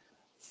be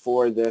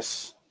for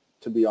this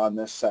to be on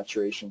this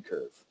saturation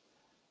curve.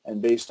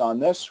 And based on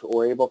this,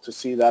 we're able to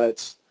see that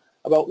it's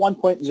about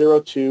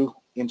 1.02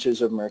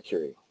 inches of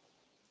mercury.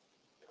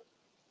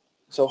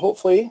 So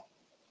hopefully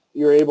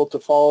you're able to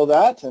follow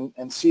that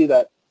and see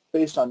that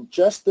based on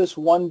just this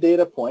one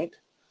data point,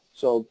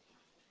 so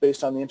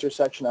based on the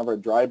intersection of our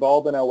dry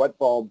bulb and our wet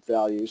bulb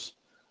values,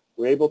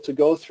 we're able to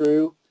go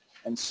through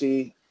and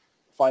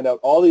find out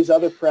all these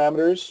other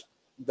parameters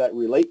that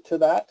relate to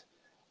that.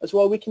 As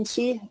well, we can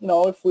see,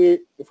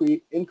 if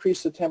we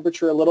increase the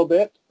temperature a little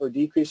bit or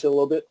decrease it a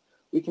little bit,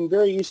 we can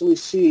very easily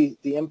see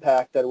the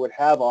impact that it would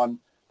have on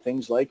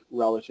things like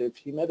relative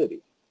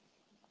humidity.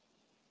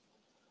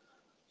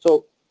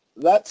 So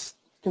that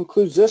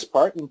concludes this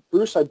part. And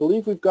Bruce, I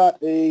believe we've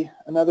got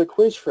another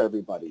quiz for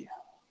everybody.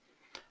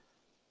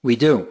 We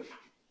do.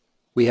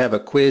 We have a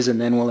quiz, and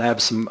then we'll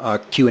have some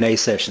Q&A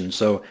sessions.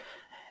 So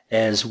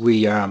as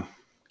we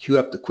queue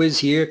up the quiz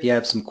here, if you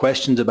have some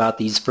questions about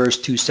these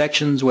first two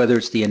sections, whether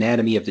it's the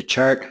anatomy of the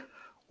chart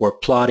or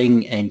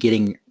plotting and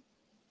getting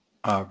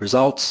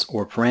results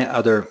or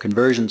other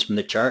conversions from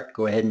the chart,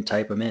 go ahead and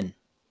type them in.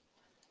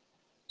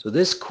 So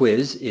this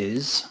quiz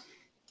is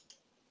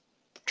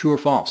true or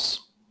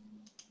false.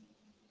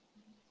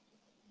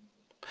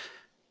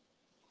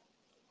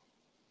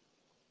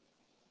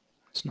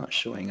 It's not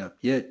showing up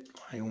yet.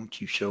 Why won't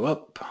you show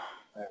up?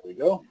 There we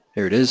go.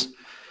 There it is.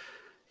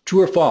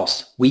 True or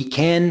false? We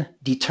can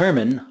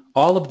determine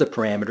all of the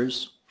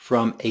parameters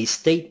from a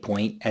state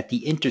point at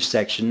the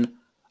intersection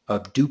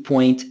of dew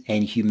point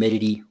and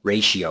humidity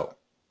ratio.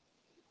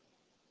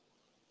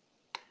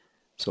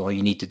 So all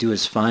you need to do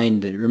is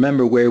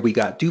remember where we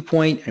got dew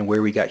point and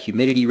where we got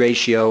humidity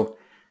ratio,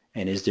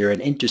 and is there an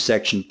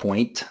intersection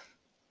point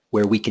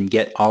where we can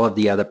get all of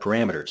the other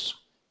parameters.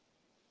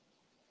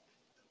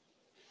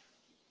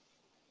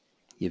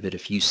 Give it a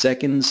few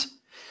seconds.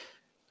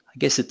 I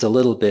guess it's a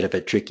little bit of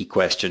a tricky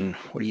question.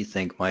 What do you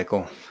think,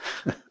 Michael?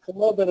 It's a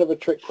little bit of a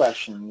trick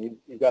question.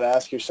 You've got to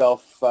ask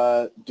yourself,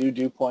 do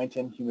dew point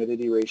and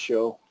humidity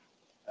ratio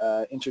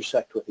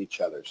intersect with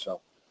each other? So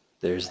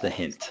there's the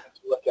hint.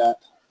 To look at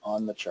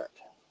on the chart.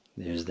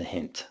 There's the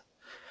hint.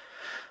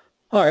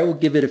 All right, we'll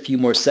give it a few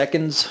more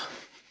seconds.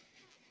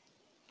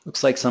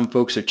 Looks like some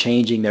folks are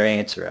changing their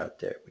answer out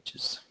there,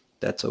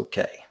 that's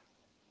okay.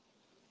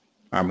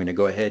 I'm going to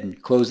go ahead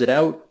and close it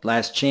out.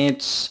 Last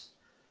chance.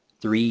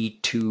 3,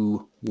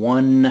 2,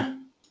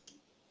 1.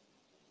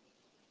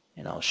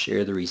 And I'll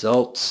share the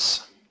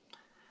results.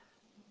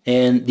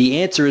 And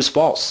the answer is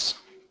false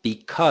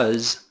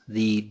because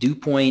the dew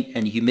point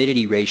and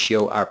humidity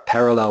ratio are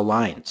parallel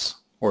lines,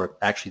 or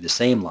actually the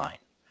same line.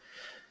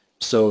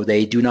 So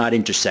they do not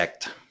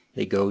intersect.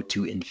 They go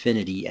to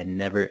infinity and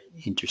never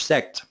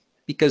intersect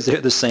because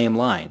they're the same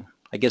line.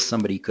 I guess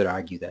somebody could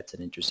argue that's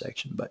an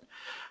intersection, but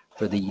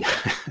for the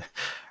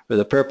for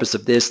the purpose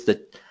of this, the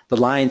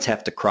lines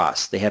have to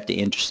cross. They have to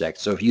intersect.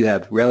 So if you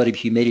have relative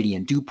humidity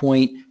and dew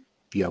point,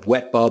 if you have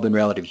wet bulb and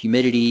relative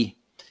humidity,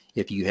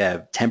 if you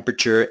have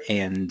temperature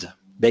and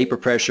vapor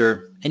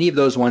pressure, any of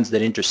those ones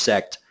that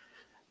intersect,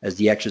 as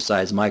the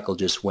exercise Michael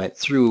just went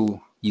through,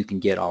 you can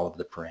get all of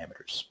the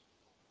parameters.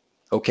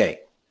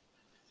 Okay.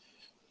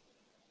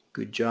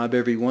 Good job,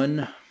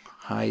 everyone.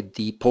 Hide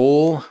the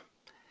poll.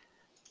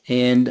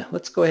 And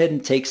let's go ahead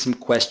and take some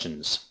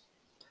questions.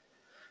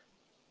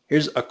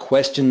 Here's a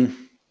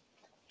question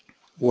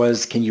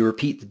was, can you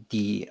repeat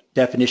the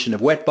definition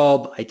of wet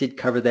bulb? I did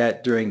cover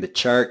that during the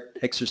chart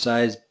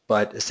exercise,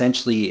 but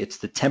essentially it's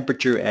the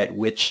temperature at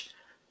which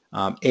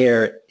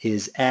air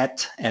is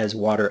at as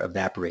water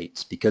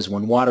evaporates, because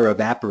when water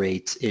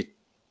evaporates, it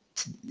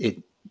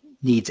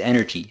needs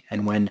energy,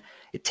 and when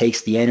it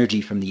takes the energy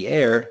from the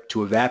air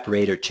to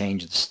evaporate or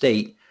change the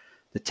state,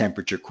 the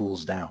temperature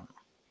cools down.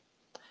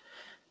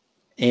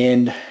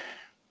 And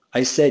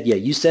I said, yeah,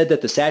 you said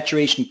that the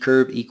saturation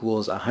curve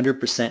equals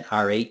 100%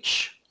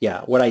 RH.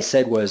 Yeah, what I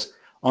said was,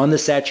 on the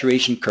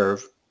saturation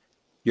curve,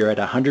 you're at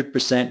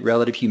 100%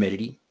 relative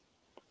humidity.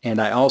 And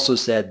I also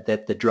said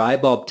that the dry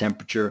bulb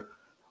temperature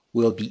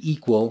will be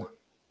equal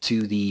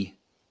to the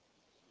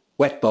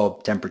wet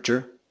bulb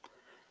temperature.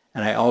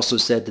 And I also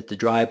said that the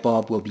dry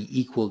bulb will be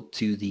equal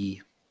to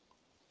the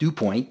dew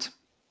point.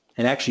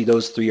 And actually,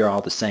 those three are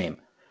all the same.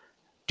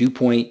 Dew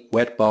point,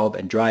 wet bulb,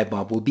 and dry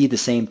bulb will be the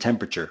same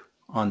temperature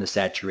on the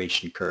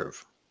saturation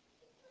curve.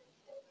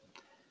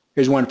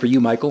 Here's one for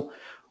you, Michael.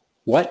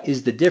 What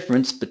is the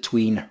difference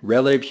between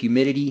relative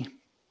humidity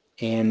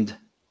and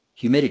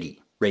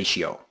humidity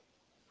ratio?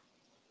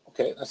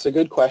 Okay, that's a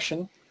good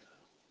question.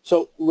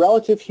 So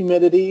relative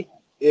humidity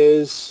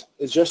is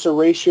just a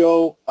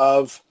ratio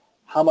of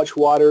how much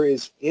water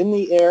is in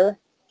the air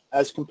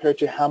as compared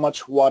to how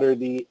much water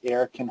the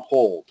air can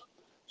hold.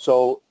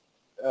 So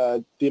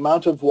the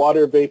amount of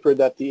water vapor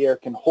that the air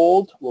can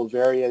hold will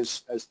vary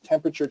as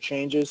temperature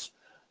changes.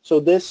 So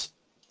this,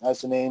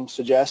 as the name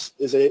suggests,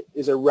 is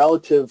a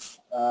relative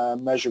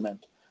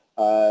measurement.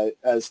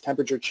 As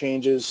temperature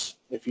changes,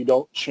 if you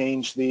don't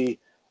change the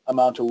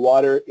amount of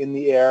water in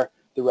the air,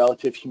 the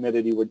relative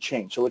humidity would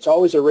change. So it's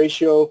always a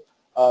ratio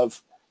of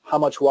how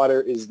much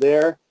water is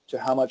there to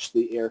how much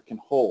the air can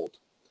hold.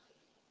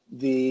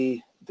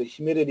 The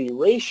humidity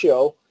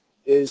ratio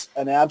is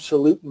an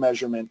absolute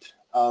measurement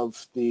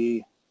of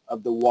the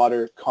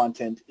water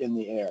content in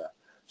the air.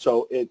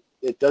 So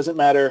it doesn't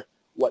matter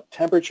what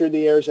temperature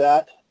the air is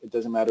at, it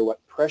doesn't matter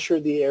what pressure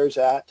the air is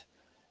at.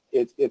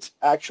 It's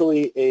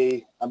actually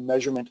a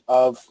measurement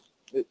of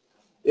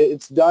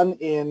it's done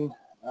in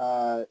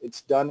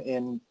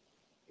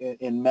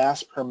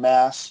mass per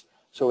mass.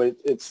 So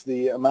it's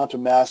the amount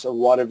of mass of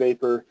water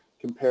vapor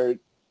compared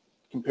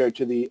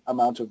to the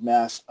amount of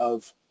mass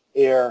of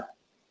air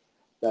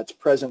that's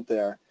present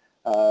there.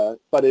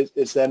 But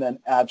it's then an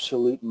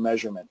absolute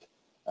measurement.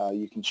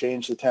 You can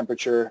change the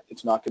temperature.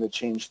 It's not going to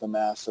change the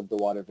mass of the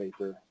water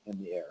vapor in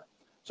the air.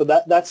 So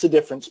that's the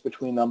difference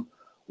between them.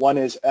 One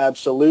is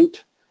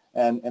absolute,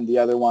 and the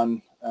other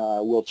one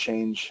will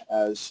change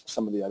as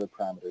some of the other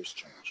parameters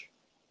change.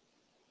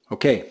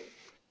 Okay,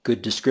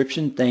 good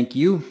description. Thank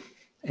you.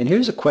 And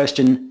here's a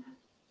question.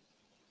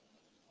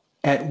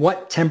 At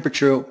what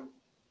temperature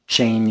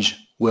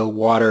change will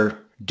water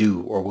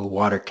dew, or will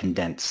water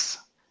condense?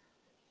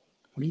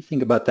 What do you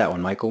think about that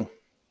one, Michael?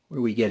 What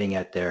are we getting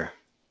at there?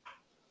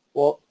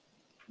 Well,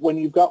 when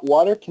you've got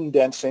water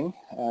condensing,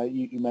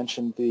 you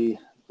mentioned the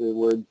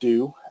word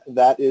dew.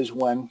 That is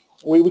when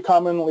we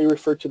commonly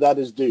refer to that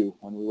as dew.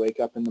 When we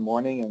wake up in the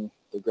morning and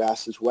the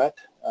grass is wet,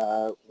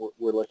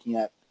 we're looking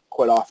at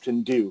quite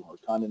often dew or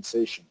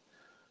condensation.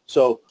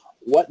 So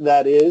what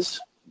that is,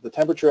 the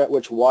temperature at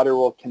which water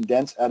will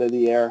condense out of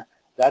the air,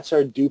 that's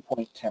our dew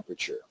point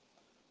temperature.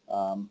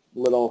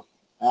 Little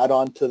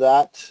add-on to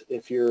that,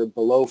 if you're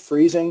below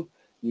freezing,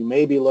 you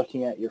may be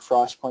looking at your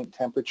frost point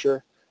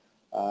temperature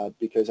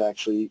because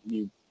actually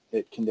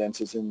it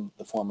condenses in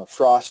the form of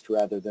frost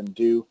rather than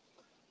dew.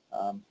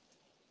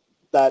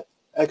 That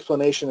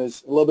explanation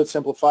is a little bit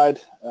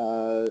simplified.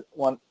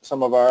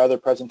 Some of our other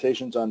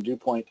presentations on dew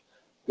point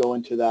go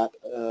into that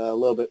a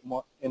little bit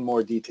more in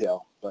more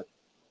detail, but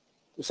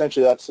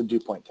essentially that's the dew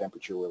point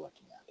temperature we're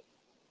looking at.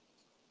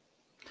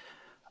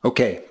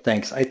 Okay,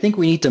 thanks. I think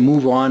we need to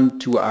move on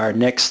to our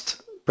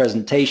next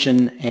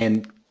presentation,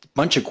 and a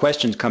bunch of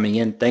questions coming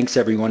in. Thanks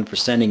everyone for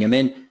sending them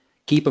in.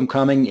 Keep them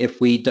coming. If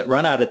we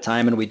run out of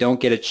time and we don't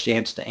get a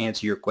chance to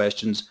answer your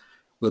questions,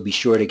 we'll be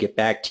sure to get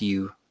back to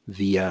you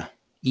via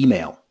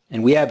email.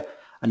 And we have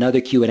another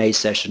Q&A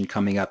session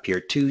coming up here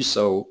too,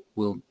 so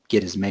we'll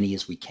get as many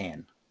as we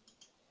can.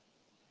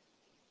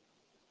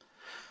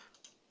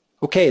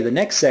 Okay, the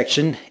next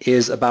section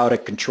is about a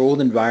controlled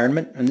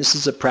environment, and this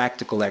is a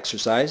practical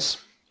exercise.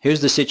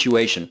 Here's the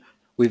situation.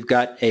 We've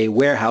got a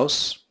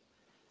warehouse,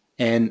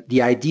 and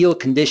the ideal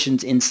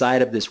conditions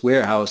inside of this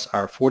warehouse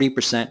are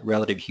 40%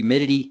 relative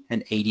humidity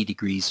and 80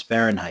 degrees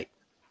Fahrenheit.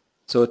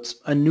 So it's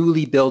a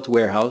newly built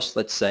warehouse,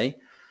 let's say.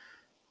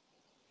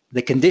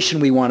 The condition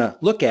we want to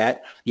look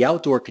at, the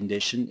outdoor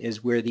condition,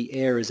 is where the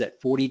air is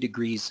at 40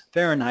 degrees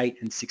Fahrenheit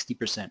and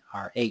 60%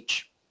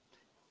 RH.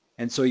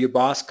 And so your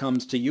boss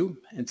comes to you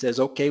and says,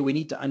 okay, we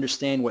need to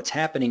understand what's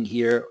happening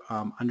here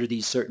under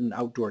these certain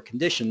outdoor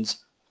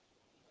conditions.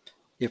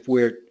 If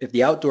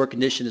the outdoor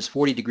condition is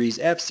 40 degrees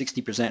F,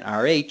 60%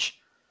 RH,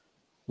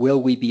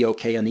 will we be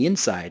okay on the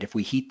inside if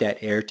we heat that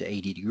air to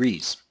 80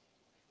 degrees?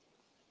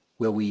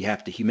 Will we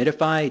have to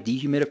humidify,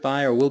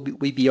 dehumidify, or will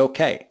we be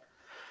okay?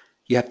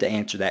 you have to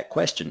answer that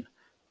question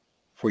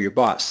for your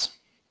boss.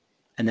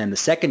 And then the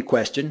second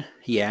question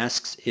he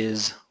asks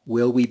is,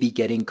 will we be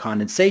getting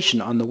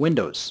condensation on the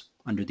windows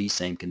under these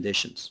same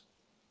conditions?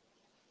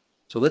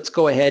 So let's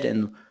go ahead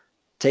and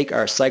take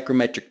our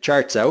psychrometric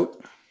charts out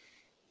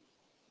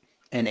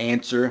and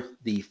answer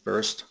the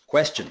first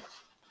question.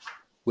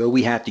 Will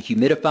we have to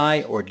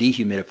humidify or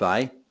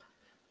dehumidify,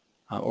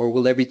 or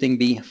will everything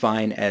be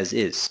fine as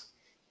is?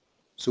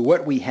 So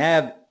what we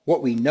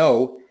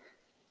know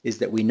is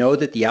that we know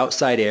that the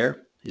outside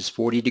air is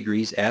 40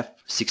 degrees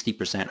F,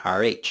 60%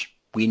 RH.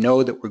 We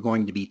know that we're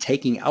going to be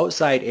taking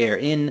outside air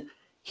in,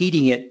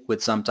 heating it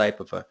with some type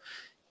of a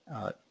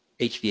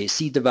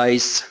HVAC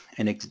device,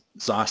 and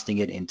exhausting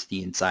it into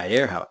the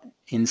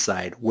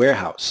inside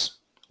warehouse,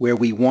 where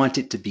we want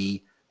it to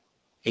be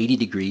 80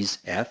 degrees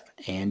F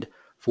and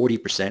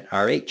 40%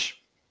 RH.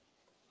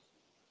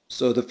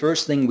 So the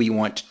first thing we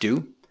want to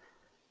do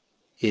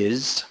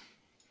is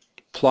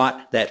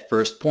plot that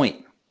first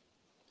point.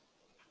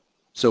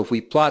 So if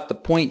we plot the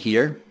point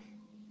here,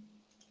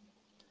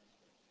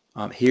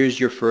 here's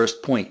your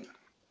first point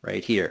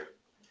right here.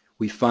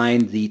 We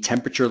find the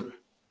temperature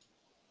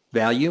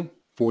value,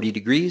 40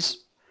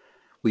 degrees.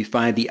 We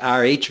find the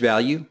RH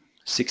value,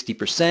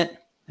 60%,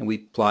 and we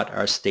plot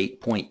our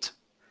state point.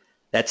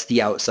 That's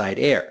the outside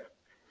air.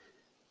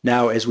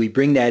 Now, as we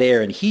bring that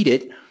air and heat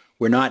it,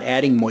 we're not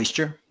adding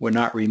moisture, we're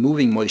not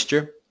removing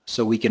moisture,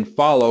 so we can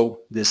follow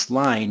this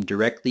line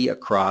directly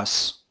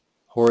across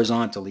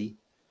horizontally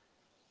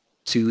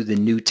to the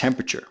new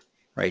temperature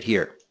right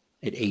here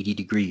at 80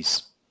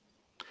 degrees.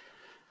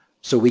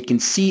 So we can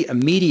see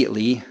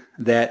immediately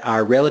that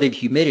our relative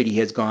humidity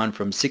has gone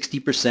from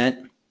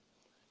 60%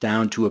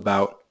 down to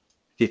about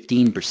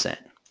 15%.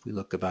 We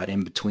look about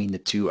in between the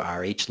two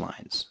RH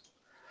lines.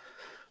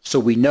 So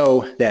we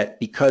know that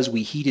because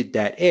we heated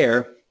that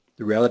air,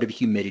 the relative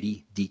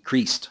humidity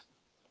decreased.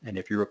 And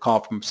if you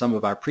recall from some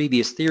of our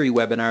previous theory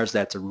webinars,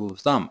 that's a rule of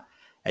thumb.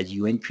 As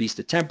you increase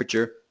the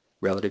temperature,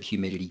 relative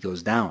humidity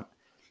goes down.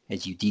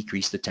 As you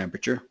decrease the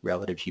temperature,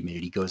 relative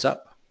humidity goes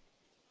up.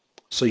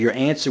 So your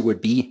answer would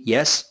be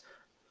yes,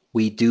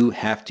 we do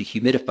have to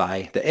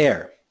humidify the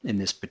air in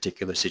this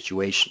particular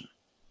situation.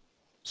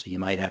 So you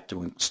might have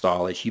to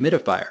install a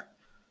humidifier.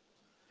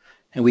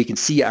 And we can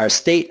see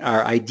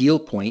our ideal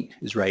point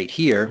is right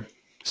here.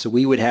 So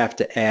we would have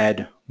to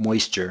add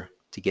moisture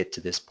to get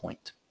to this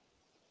point.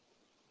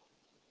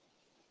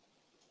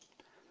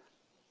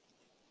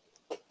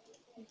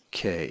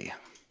 Okay.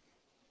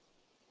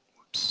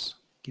 Whoops.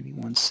 Give me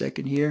 1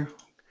 second here.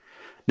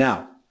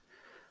 Now,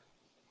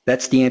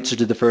 that's the answer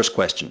to the first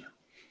question.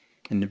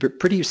 And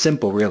pretty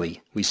simple,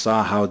 really. We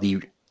saw how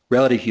the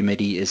relative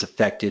humidity is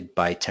affected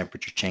by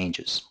temperature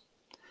changes.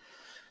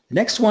 The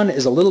next one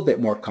is a little bit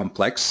more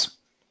complex.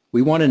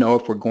 We want to know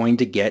if we're going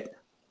to get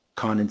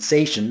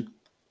condensation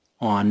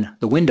on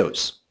the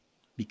windows,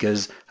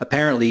 because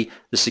apparently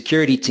the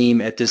security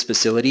team at this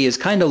facility is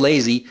kind of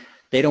lazy.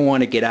 They don't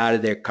want to get out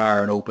of their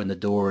car and open the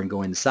door and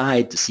go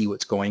inside to see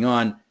what's going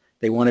on.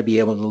 They want to be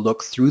able to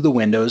look through the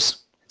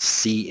windows,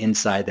 see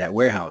inside that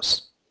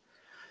warehouse.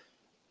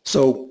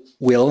 So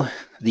will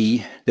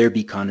there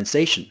be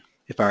condensation?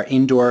 If our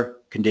indoor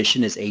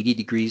condition is 80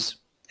 degrees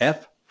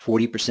F,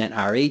 40%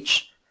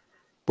 RH,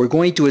 we're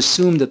going to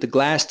assume that the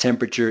glass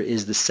temperature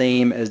is the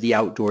same as the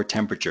outdoor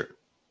temperature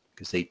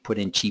because they put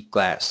in cheap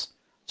glass.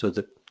 So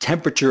the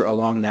temperature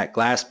along that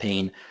glass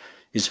pane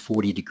is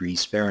 40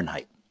 degrees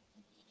Fahrenheit.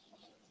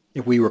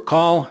 If we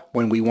recall,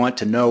 when we want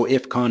to know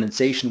if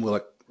condensation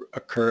will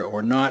occur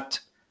or not,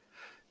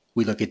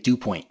 we look at dew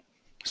point.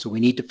 So we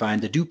need to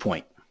find the dew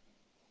point.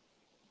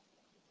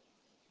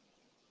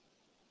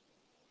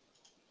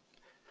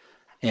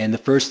 And the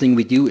first thing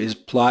we do is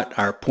plot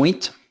our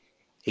point,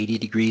 80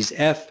 degrees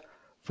F,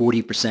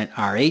 40%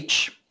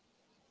 RH.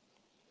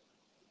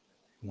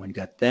 One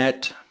got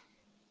that.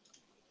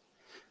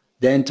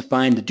 Then to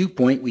find the dew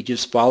point, we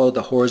just follow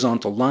the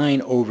horizontal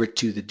line over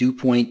to the dew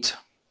point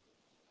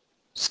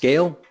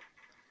scale.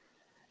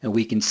 And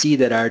we can see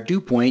that our dew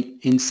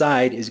point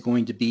inside is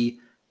going to be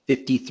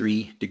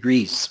 53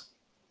 degrees.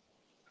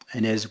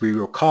 And as we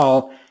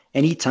recall,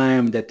 any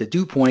time that the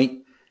dew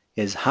point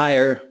is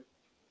higher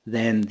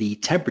than the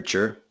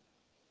temperature,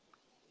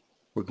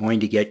 we're going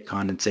to get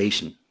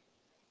condensation.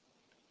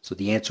 So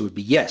the answer would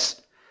be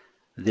yes.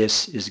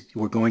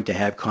 We're going to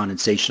have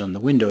condensation on the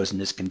windows in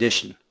this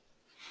condition.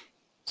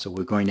 So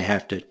we're going to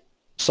have to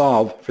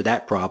solve for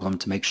that problem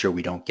to make sure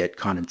we don't get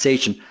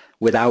condensation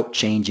without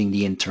changing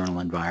the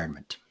internal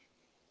environment.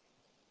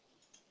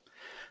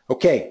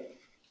 Okay,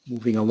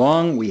 moving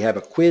along, we have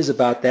a quiz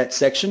about that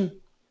section.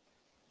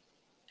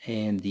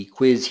 And the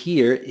quiz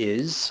here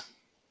is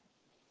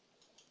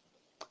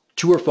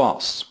true or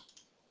false.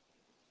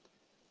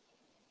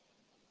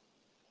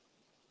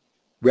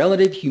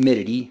 Relative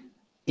humidity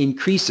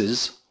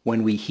increases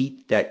when we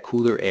heat that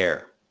cooler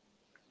air.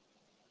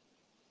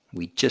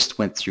 We just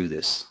went through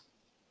this.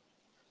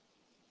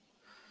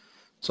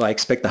 So I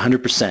expect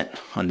 100%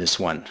 on this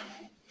one.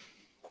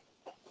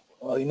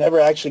 Well, you never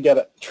actually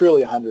get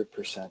truly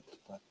 100%.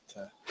 But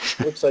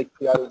Looks like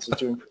the audience is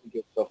doing pretty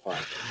good so far.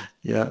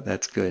 Yeah,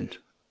 that's good.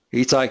 Are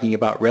you talking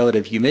about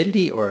relative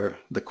humidity or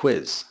the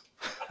quiz?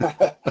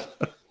 Either.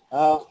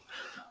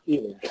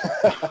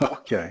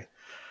 Okay.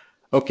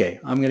 Okay,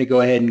 I'm going to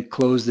go ahead and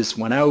close this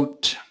one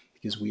out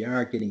because we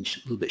are getting a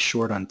little bit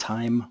short on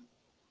time.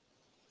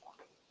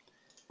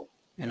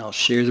 And I'll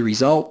share the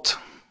result.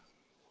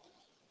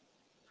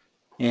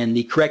 And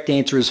the correct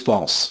answer is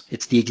false.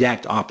 It's the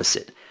exact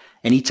opposite.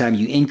 Anytime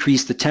you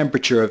increase the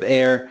temperature of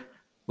air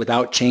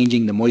without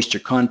changing the moisture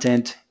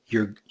content,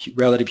 your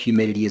relative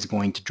humidity is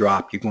going to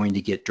drop. You're going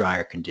to get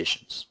drier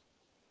conditions.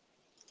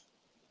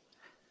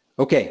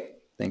 Okay,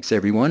 thanks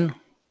everyone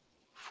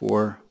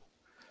for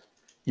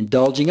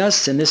indulging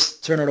us. And this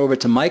turn it over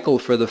to Michael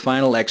for the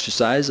final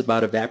exercise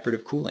about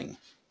evaporative cooling.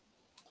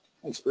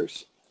 Thanks,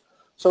 Bruce.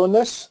 So in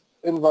this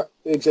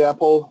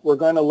example, we're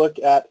going to look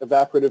at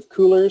evaporative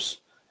coolers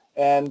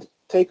and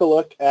take a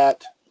look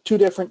at two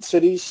different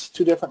cities,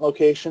 two different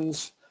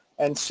locations,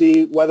 and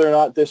see whether or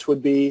not this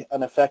would be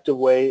an effective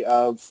way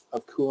of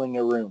cooling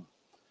a room.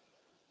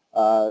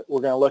 We're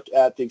going to look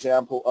at the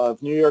example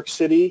of New York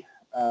City,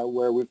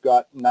 where we've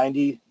got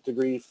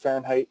 90°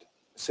 Fahrenheit,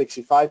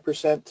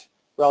 65%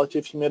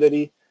 relative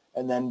humidity,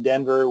 and then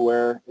Denver,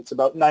 where it's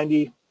about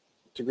 90°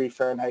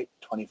 Fahrenheit,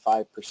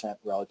 25%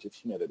 relative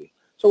humidity.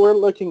 So we're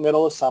looking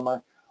middle of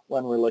summer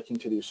when we're looking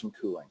to do some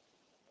cooling.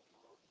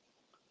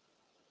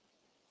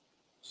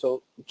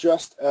 So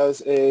just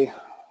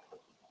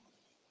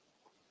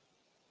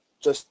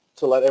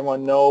to let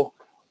everyone know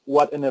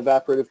what an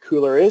evaporative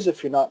cooler is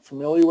if you're not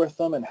familiar with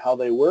them and how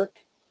they work,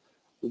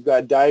 we've got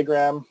a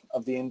diagram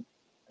of the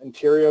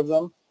interior of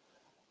them.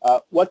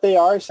 What they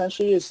are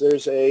essentially is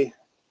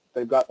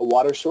they've got a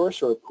water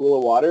source or a pool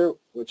of water,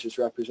 which is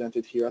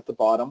represented here at the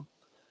bottom.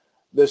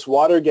 This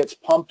water gets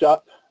pumped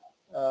up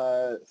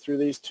through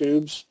these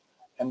tubes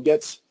and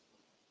gets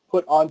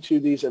put onto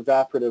these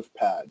evaporative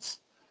pads.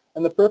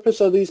 And the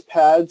purpose of these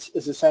pads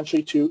is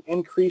essentially to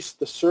increase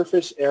the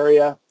surface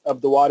area of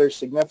the water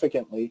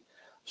significantly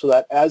so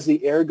that as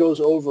the air goes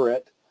over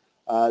it,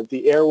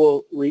 the air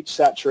will reach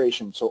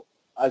saturation. So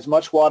as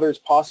much water as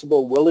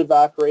possible will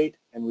evaporate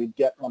and we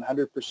get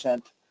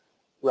 100%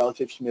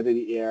 relative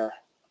humidity air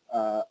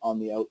on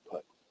the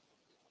output.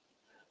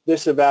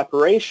 This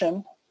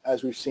evaporation,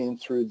 as we've seen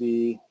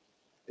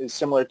is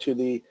similar to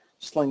the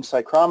sling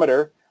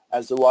psychrometer.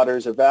 As the water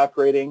is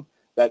evaporating,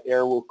 that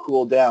air will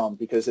cool down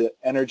because the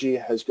energy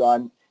has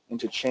gone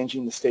into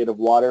changing the state of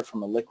water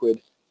from a liquid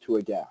to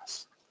a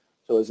gas.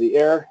 So as the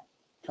air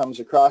comes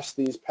across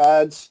these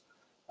pads,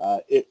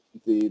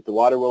 the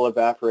water will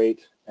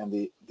evaporate and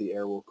the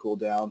air will cool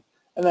down,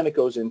 and then it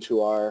goes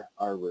into our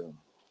room.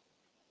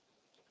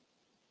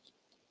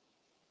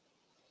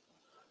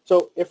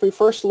 So if we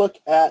first look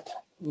at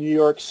New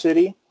York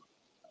City,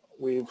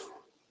 we've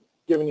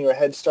given you a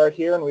head start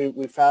here, and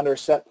we found our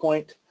set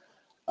point.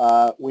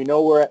 We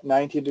know we're at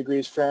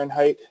 90°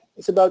 Fahrenheit.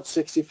 It's about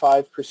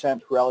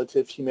 65%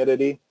 relative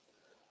humidity.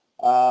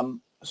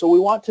 So we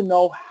want to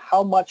know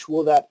how much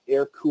will that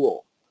air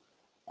cool.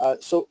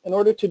 So in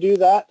order to do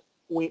that,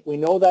 we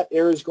know that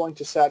air is going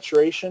to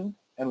saturation,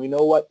 and we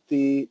know what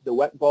the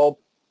wet bulb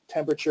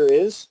temperature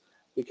is,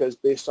 because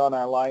based on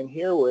our line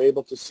here, we're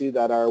able to see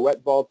that our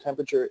wet bulb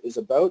temperature is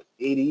about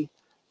 80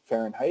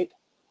 Fahrenheit.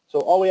 So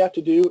all we have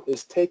to do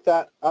is take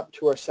that up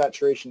to our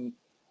saturation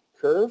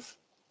curve,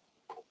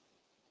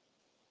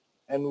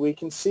 and we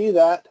can see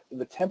that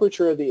the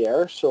temperature of the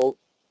air, so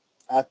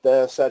at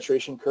the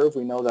saturation curve,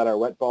 we know that our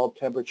wet bulb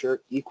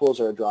temperature equals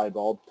our dry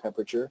bulb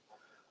temperature.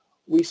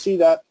 We see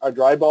that our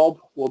dry bulb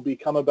will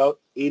become about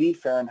 80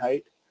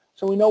 Fahrenheit.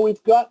 So we know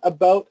we've got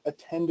about a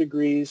 10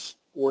 degrees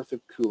worth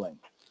of cooling.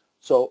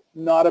 So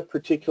not a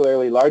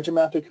particularly large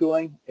amount of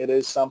cooling. It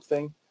is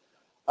something.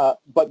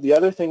 But the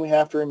other thing we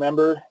have to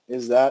remember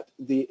is that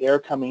the air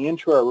coming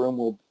into our room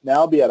will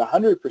now be at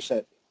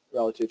 100%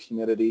 relative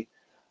humidity.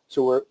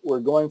 So we're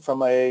going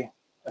from a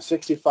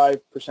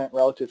 65%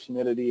 relative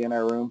humidity in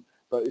our room,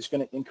 but it's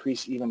going to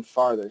increase even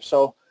farther.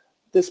 So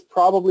this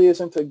probably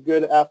isn't a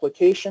good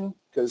application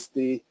because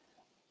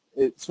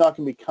it's not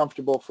going to be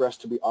comfortable for us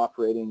to be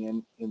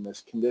operating in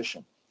this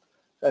condition.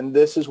 And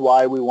this is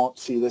why we won't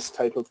see this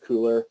type of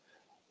cooler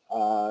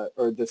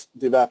or the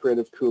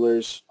evaporative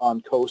coolers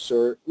on coasts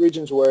or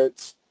regions where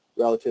it's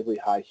relatively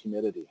high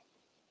humidity.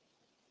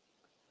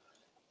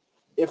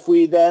 If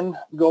we then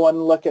go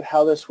and look at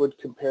how this would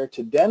compare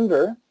to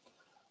Denver,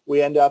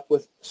 we end up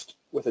with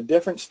a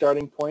different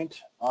starting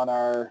point on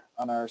our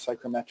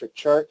psychrometric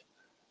chart.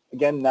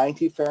 Again,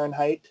 90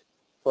 Fahrenheit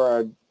for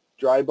our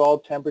dry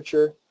bulb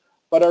temperature,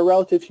 but our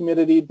relative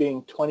humidity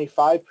being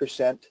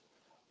 25%,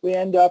 we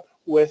end up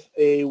with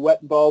a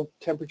wet bulb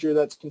temperature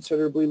that's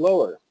considerably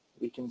lower.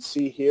 We can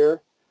see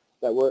here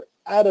that we're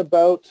at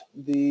about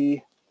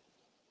the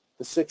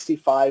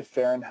 65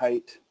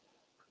 Fahrenheit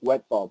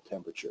wet bulb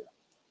temperature.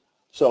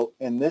 So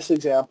in this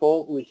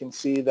example, we can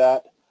see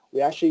that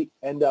we actually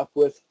end up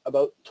with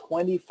about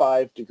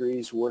 25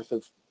 degrees worth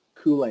of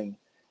cooling,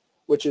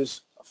 which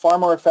is far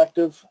more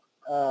effective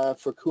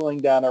for cooling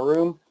down a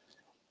room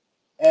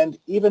And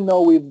even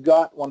though we've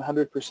got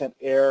 100%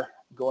 air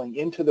going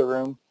into the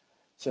room,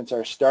 since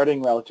our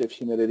starting relative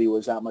humidity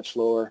was that much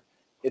lower,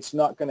 it's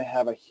not going to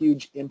have a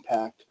huge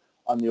impact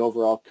on the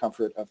overall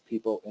comfort of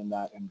people in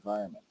that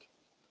environment.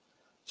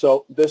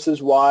 So this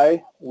is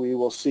why we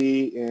will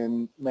see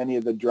in many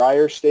of the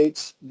drier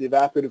states, the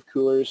evaporative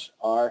coolers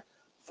are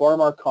far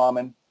more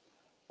common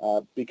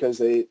because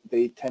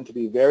they tend to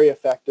be very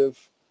effective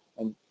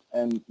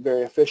and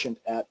very efficient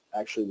at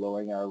actually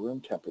lowering our room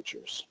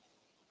temperatures.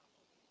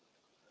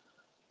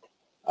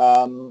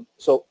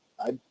 So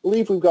I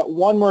believe we've got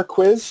one more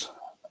quiz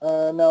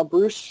now,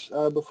 Bruce,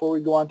 before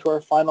we go on to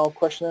our final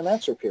question and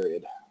answer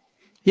period.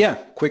 Yeah,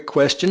 quick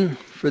question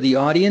for the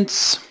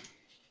audience.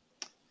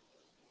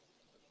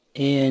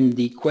 And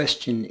the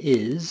question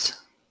is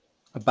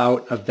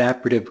about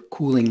evaporative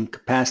cooling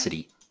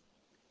capacity.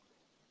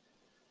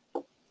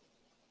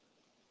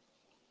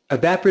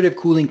 Evaporative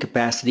cooling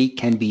capacity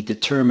can be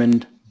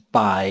determined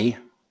by,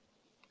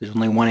 there's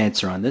only one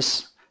answer on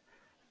this,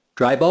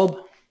 dry bulb,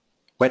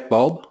 wet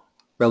bulb,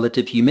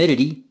 relative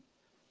humidity,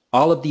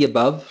 all of the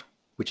above,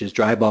 which is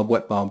dry bulb,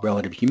 wet bulb,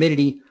 relative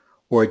humidity,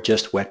 or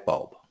just wet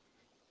bulb.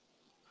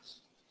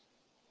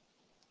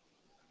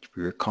 If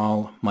you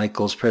recall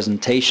Michael's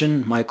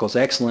presentation, Michael's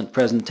excellent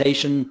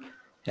presentation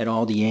had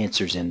all the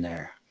answers in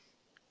there.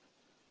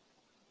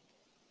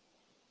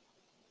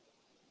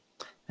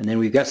 And then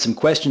we've got some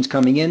questions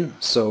coming in,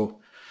 so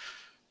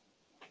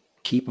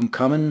keep them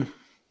coming.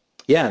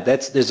 Yeah,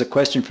 there's a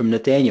question from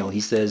Nathaniel.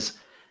 He says,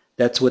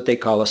 that's what they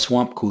call a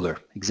swamp cooler.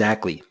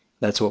 Exactly.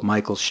 That's what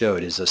Michael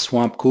showed, is a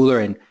swamp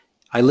cooler. And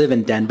I live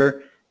in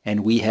Denver,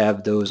 and we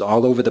have those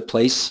all over the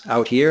place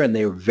out here, and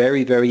they're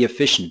very, very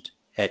efficient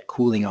at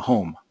cooling a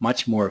home,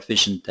 much more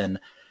efficient than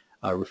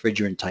a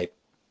refrigerant type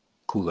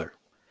cooler.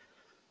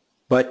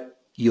 But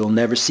you'll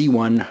never see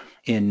one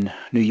in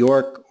New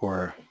York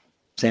or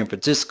San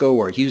Francisco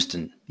or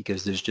Houston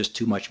because there's just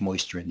too much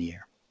moisture in the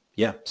air.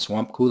 Yeah,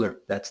 swamp cooler,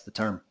 that's the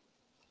term.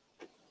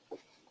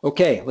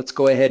 Okay, let's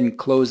go ahead and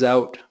close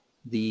out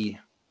the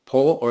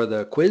poll or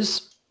the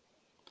quiz.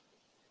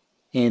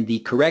 And the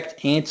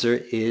correct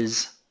answer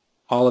is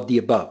all of the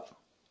above.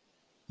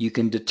 You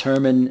can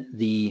determine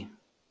the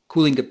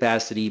cooling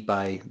capacity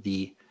by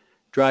the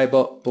dry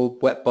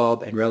bulb, wet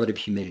bulb, and relative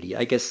humidity.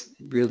 I guess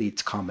really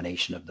it's a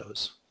combination of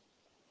those.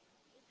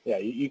 Yeah,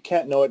 you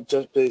can't know it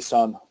just based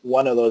on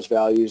one of those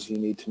values. You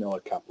need to know a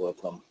couple of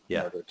them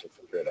in order to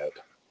figure it out.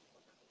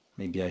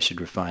 Maybe I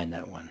should refine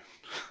that one.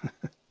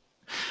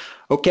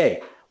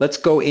 Okay, let's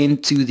go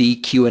into the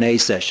Q&A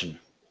session.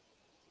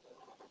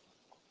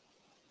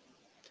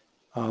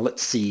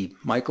 Let's see,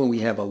 Michael, we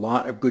have a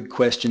lot of good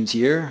questions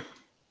here.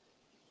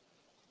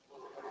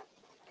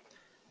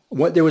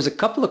 There was a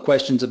couple of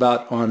questions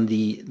about on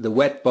the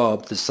wet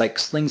bulb, the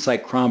sling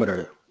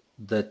psychrometer,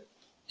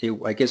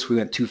 I guess we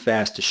went too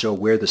fast to show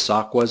where the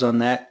sock was on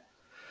that.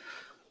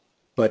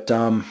 But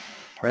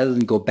rather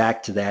than go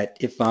back to that,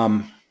 if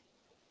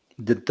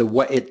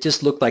it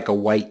just looked like a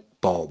white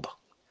bulb.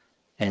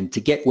 And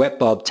to get wet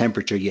bulb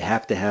temperature, you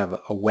have to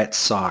have a wet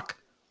sock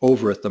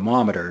over a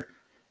thermometer,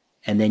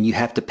 and then you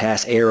have to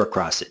pass air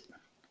across it.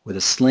 With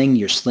a sling,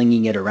 you're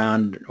slinging it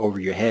around over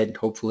your head,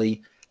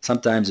 hopefully.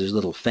 Sometimes there's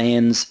little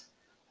fans.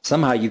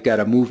 Somehow you've got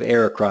to move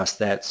air across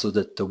that so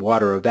that the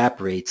water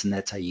evaporates, and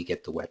that's how you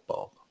get the wet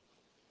bulb.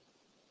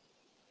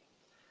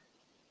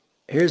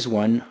 Here's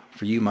one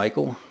for you,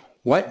 Michael.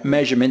 What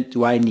measurement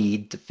do I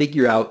need to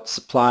figure out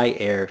supply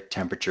air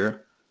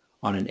temperature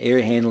on an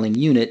air handling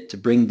unit to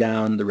bring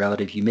down the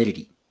relative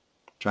humidity?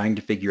 Trying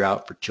to figure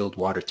out for chilled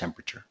water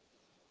temperature.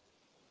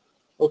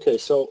 Okay,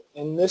 so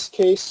in this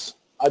case,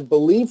 I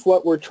believe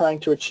what we're trying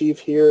to achieve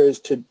here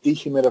is to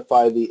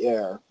dehumidify the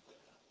air.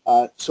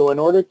 So in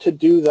order to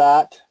do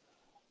that,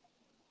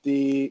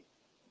 the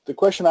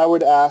question I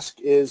would ask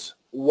is,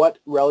 what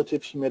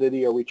relative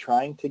humidity are we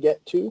trying to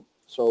get to?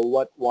 So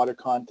what water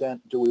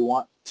content do we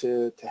want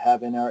to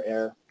have in our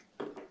air?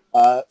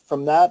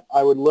 From that,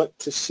 I would look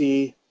to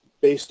see,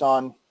 based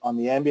on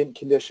the ambient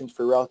conditions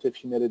for relative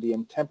humidity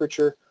and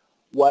temperature,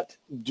 what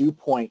dew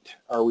point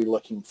are we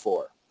looking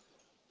for?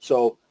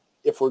 So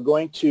if we're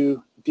going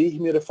to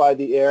dehumidify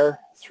the air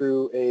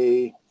through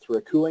a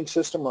cooling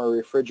system or a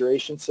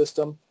refrigeration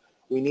system,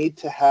 we need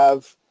to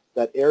have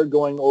that air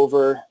going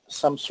over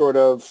some sort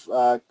of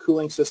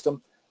cooling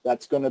system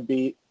that's going to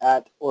be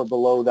at or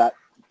below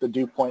the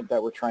dew point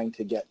that we're trying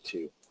to get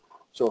to.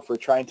 So if we're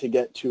trying to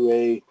get to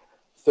a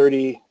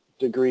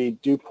 30-degree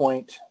dew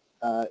point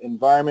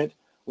environment,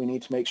 we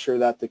need to make sure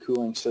that the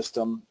cooling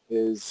system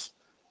is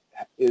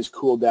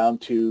cooled down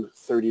to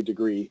 30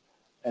 degree,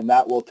 and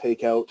that will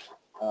take out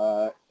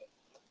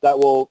that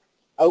will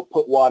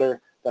output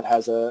water that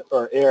has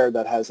or air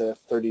that has a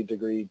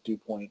 30-degree dew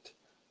point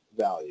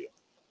value.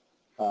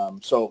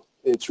 So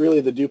it's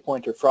really the dew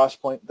point or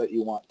frost point that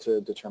you want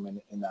to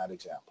determine in that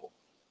example.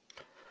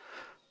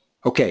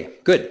 Okay,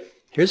 good.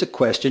 Here's a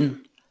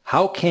question.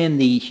 How can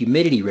the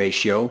humidity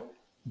ratio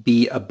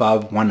be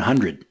above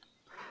 100?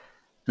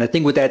 And I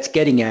think what that's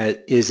getting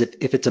at is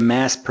if it's a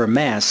mass per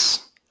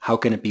mass, how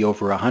can it be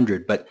over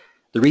 100? But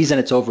The reason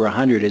it's over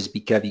 100 is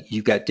because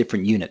you've got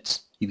different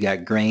units. You've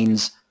got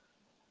grains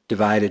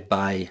divided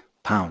by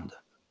pound,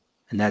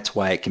 and that's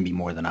why it can be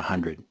more than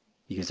 100,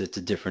 because it's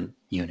a different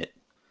unit.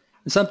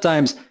 And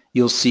sometimes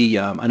you'll see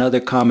another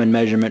common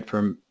measurement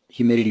for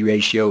humidity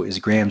ratio is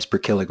grams per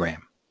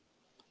kilogram.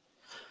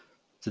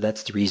 So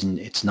that's the reason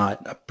it's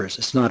not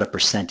a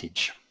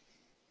percentage.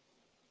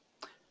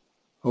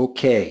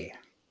 Okay.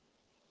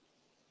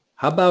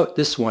 How about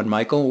this one,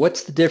 Michael?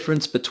 What's the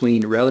difference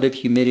between relative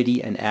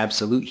humidity and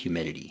absolute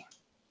humidity?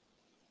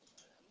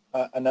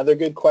 Another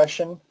good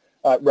question.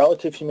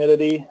 Relative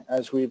humidity,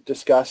 as we've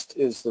discussed,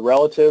 is the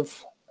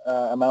relative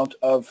amount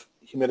of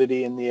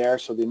humidity in the air,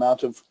 so the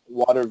amount of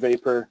water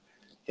vapor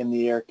in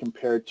the air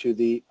compared to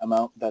the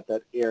amount that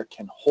that air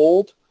can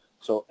hold,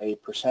 so a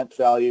percent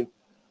value.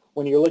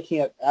 When you're looking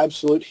at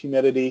absolute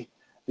humidity,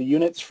 the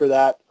units for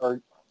that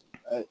are,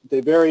 they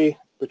vary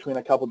between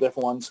a couple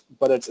different ones,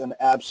 but it's an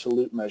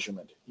absolute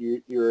measurement.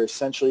 You're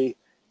essentially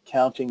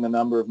counting the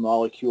number of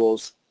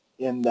molecules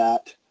in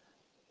that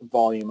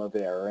volume of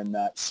air, in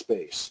that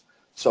space.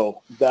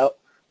 So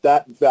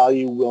that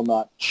value will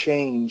not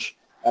change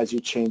as you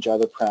change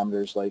other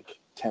parameters like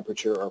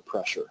temperature or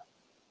pressure.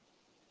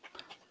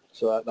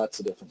 So that's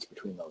the difference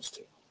between those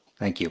two.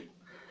 Thank you.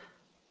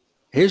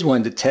 Here's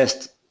one to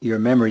test your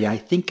memory. I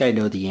think I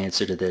know the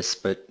answer to this,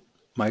 but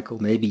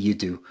Michael, maybe you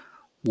do.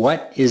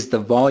 What is the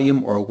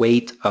volume or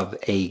weight of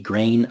a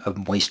grain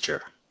of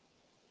moisture?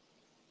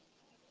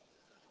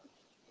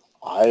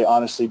 I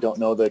honestly don't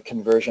know the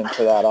conversion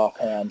to that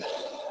offhand.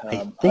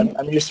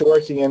 I'm used to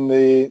working in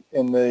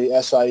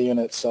the SI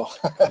unit, so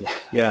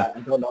yeah. I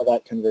don't know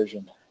that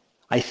conversion.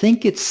 I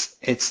think it's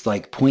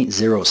like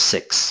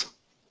 0.06,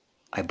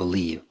 I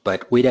believe,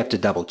 but we'd have to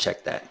double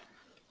check that.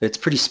 It's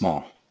pretty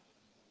small.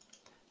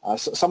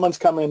 So someone's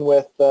come in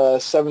with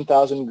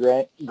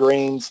 7,000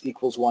 grains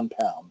equals 1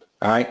 pound.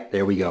 All right,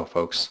 there we go,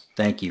 folks.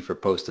 Thank you for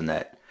posting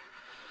that.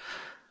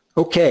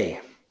 Okay.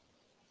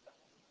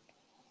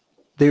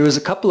 There was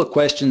a couple of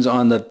questions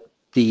on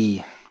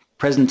the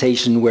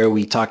presentation where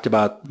we talked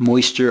about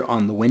moisture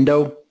on the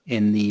window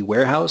in the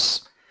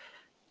warehouse,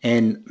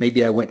 and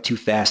maybe I went too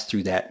fast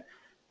through that.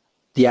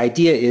 The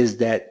idea is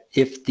that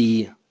if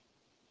the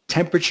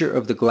temperature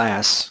of the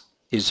glass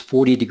is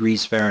 40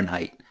 degrees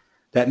Fahrenheit,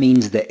 that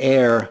means the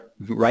air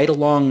right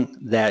along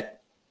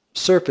that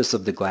surface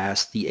of the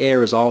glass, the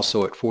air is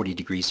also at 40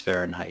 degrees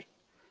Fahrenheit.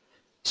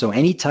 So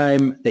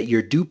anytime that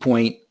your dew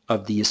point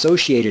of the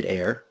associated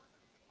air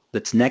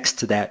that's next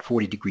to that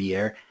 40 degree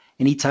air,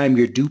 anytime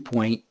your dew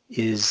point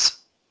is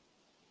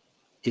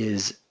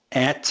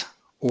at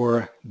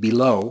or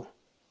below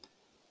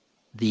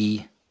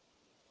the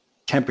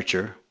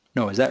temperature.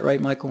 No, is that right,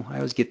 Michael? I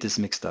always get this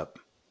mixed up.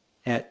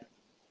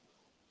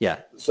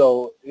 Yeah.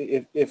 So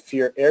if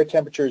your air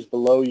temperature is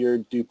below your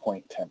dew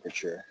point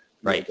temperature,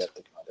 you'll get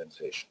the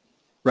condensation.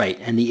 Right,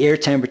 and the air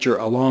temperature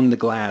along the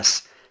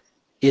glass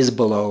is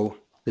below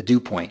the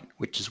dew point,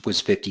 which was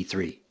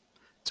 53.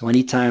 So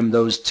anytime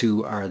those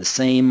two are the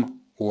same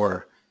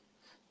or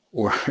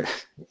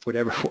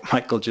whatever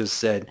Michael just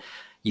said,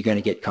 you're going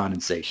to get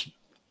condensation.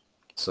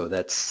 So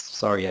that's,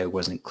 sorry I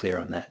wasn't clear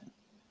on that.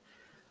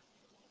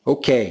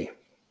 Okay.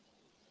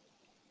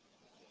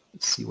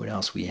 Let's see what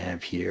else we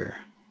have here.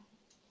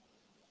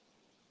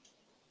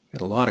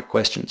 Got a lot of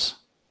questions.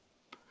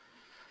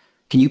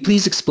 Can you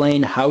please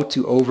explain how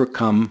to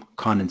overcome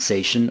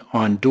condensation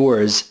on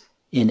doors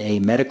in a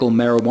medical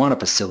marijuana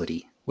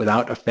facility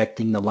without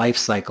affecting the life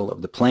cycle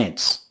of the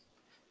plants?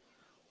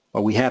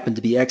 Well, we happen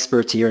to be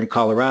experts here in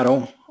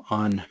Colorado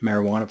on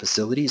marijuana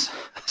facilities,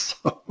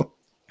 so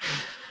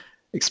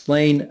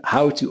explain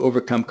how to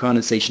overcome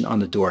condensation on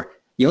the door.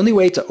 The only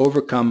way to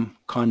overcome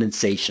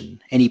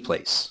condensation any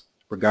place,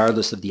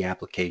 regardless of the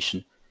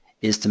application,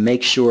 is to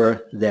make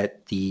sure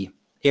that the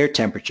air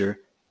temperature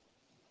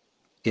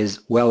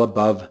is well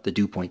above the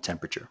dew point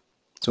temperature.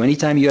 So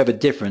anytime you have a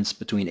difference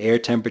between air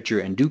temperature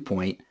and dew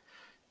point,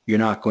 you're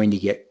not going to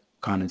get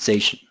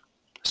condensation.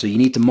 So you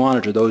need to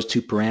monitor those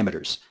two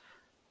parameters.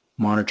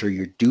 Monitor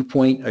your dew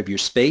point of your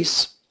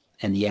space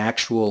and the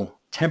actual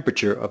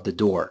temperature of the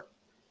door.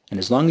 And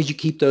as long as you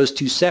keep those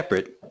two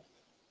separate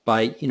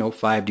by,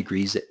 5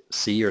 degrees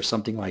C or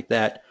something like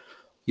that,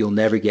 you'll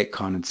never get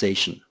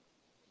condensation.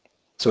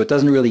 So it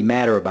doesn't really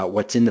matter about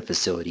what's in the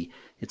facility.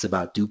 It's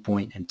about dew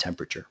point and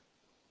temperature.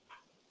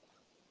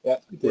 Yeah,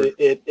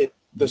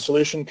 the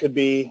solution could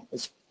be,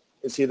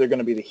 it's either going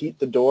to be to heat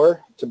the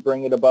door to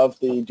bring it above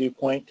the dew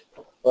point,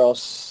 or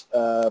else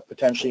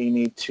potentially you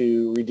need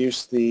to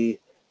reduce the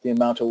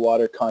amount of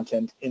water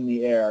content in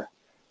the air.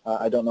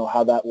 I don't know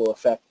how that will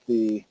affect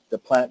the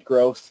plant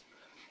growth,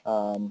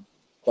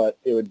 but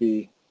it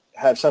would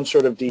have some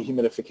sort of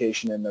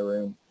dehumidification in the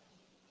room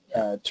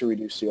to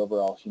reduce the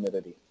overall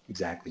humidity.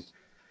 Exactly.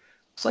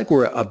 Looks like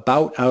we're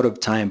about out of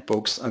time,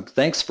 folks.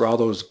 Thanks for all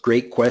those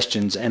great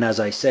questions. And as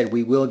I said,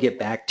 we will get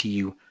back to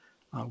you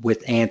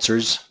with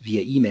answers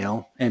via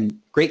email and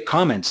great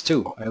comments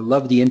too. I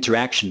love the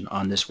interaction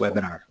on this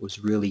webinar. It was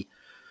really,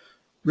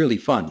 really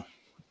fun.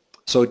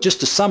 So just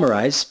to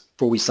summarize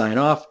before we sign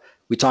off,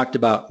 we talked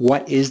about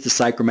what is the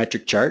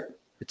psychrometric chart.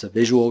 It's a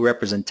visual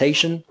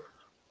representation.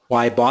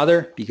 Why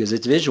bother? Because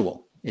it's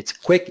visual. It's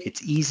quick,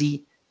 it's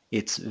easy,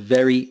 it's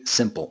very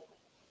simple.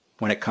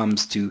 When it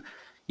comes to,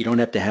 you don't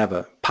have to have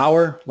a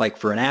power like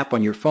for an app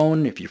on your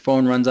phone. If your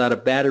phone runs out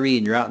of battery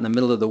and you're out in the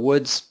middle of the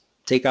woods,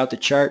 take out the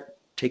chart,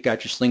 take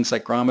out your sling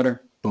psychrometer,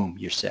 boom,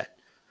 you're set.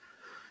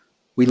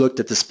 We looked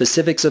at the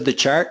specifics of the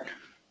chart.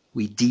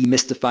 We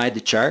demystified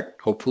the chart,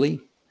 hopefully,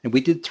 and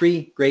we did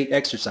 3 great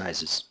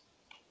exercises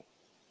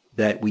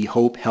that we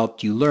hope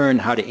helped you learn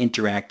how to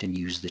interact and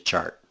use the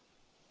chart.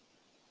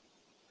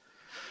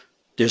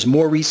 There's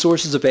more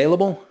resources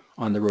available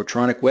on the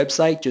Rotronic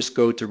website. Just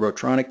go to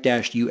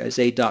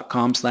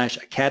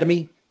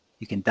rotronic-usa.com/academy.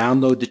 You can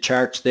download the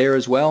charts there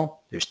as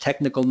well. There's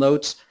technical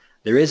notes.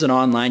 There is an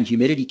online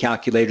humidity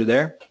calculator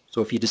there.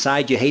 So if you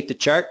decide you hate the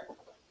chart,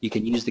 you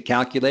can use the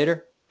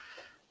calculator.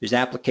 There's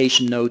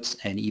application notes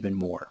and even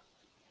more.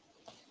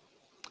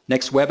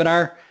 Next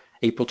webinar,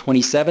 April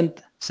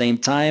 27th, same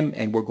time,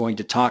 and we're going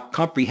to talk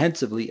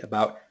comprehensively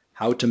about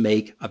how to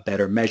make a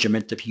better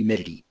measurement of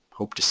humidity.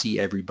 Hope to see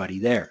everybody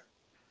there.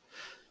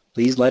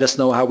 Please let us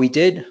know how we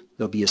did.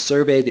 There'll be a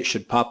survey that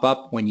should pop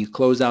up when you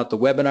close out the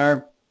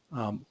webinar.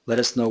 Let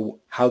us know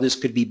how this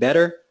could be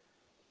better.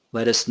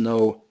 Let us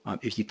know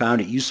if you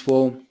found it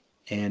useful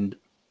and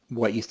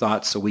what you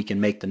thought so we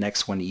can make the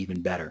next one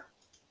even better.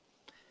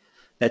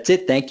 That's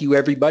it. Thank you,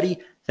 everybody.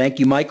 Thank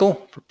you,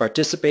 Michael, for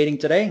participating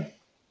today.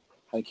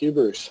 Thank you,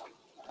 Bruce.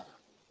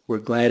 We're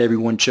glad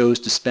everyone chose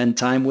to spend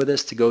time with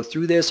us to go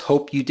through this.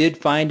 Hope you did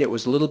find it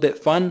was a little bit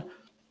fun.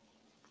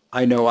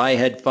 I know I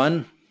had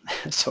fun,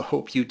 so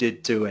hope you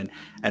did too,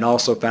 and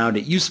also found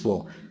it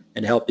useful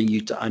in helping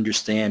you to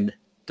understand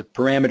the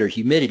parameter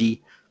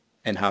humidity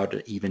and how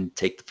to even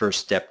take the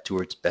first step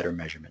towards better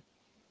measurement.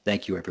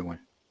 Thank you, everyone.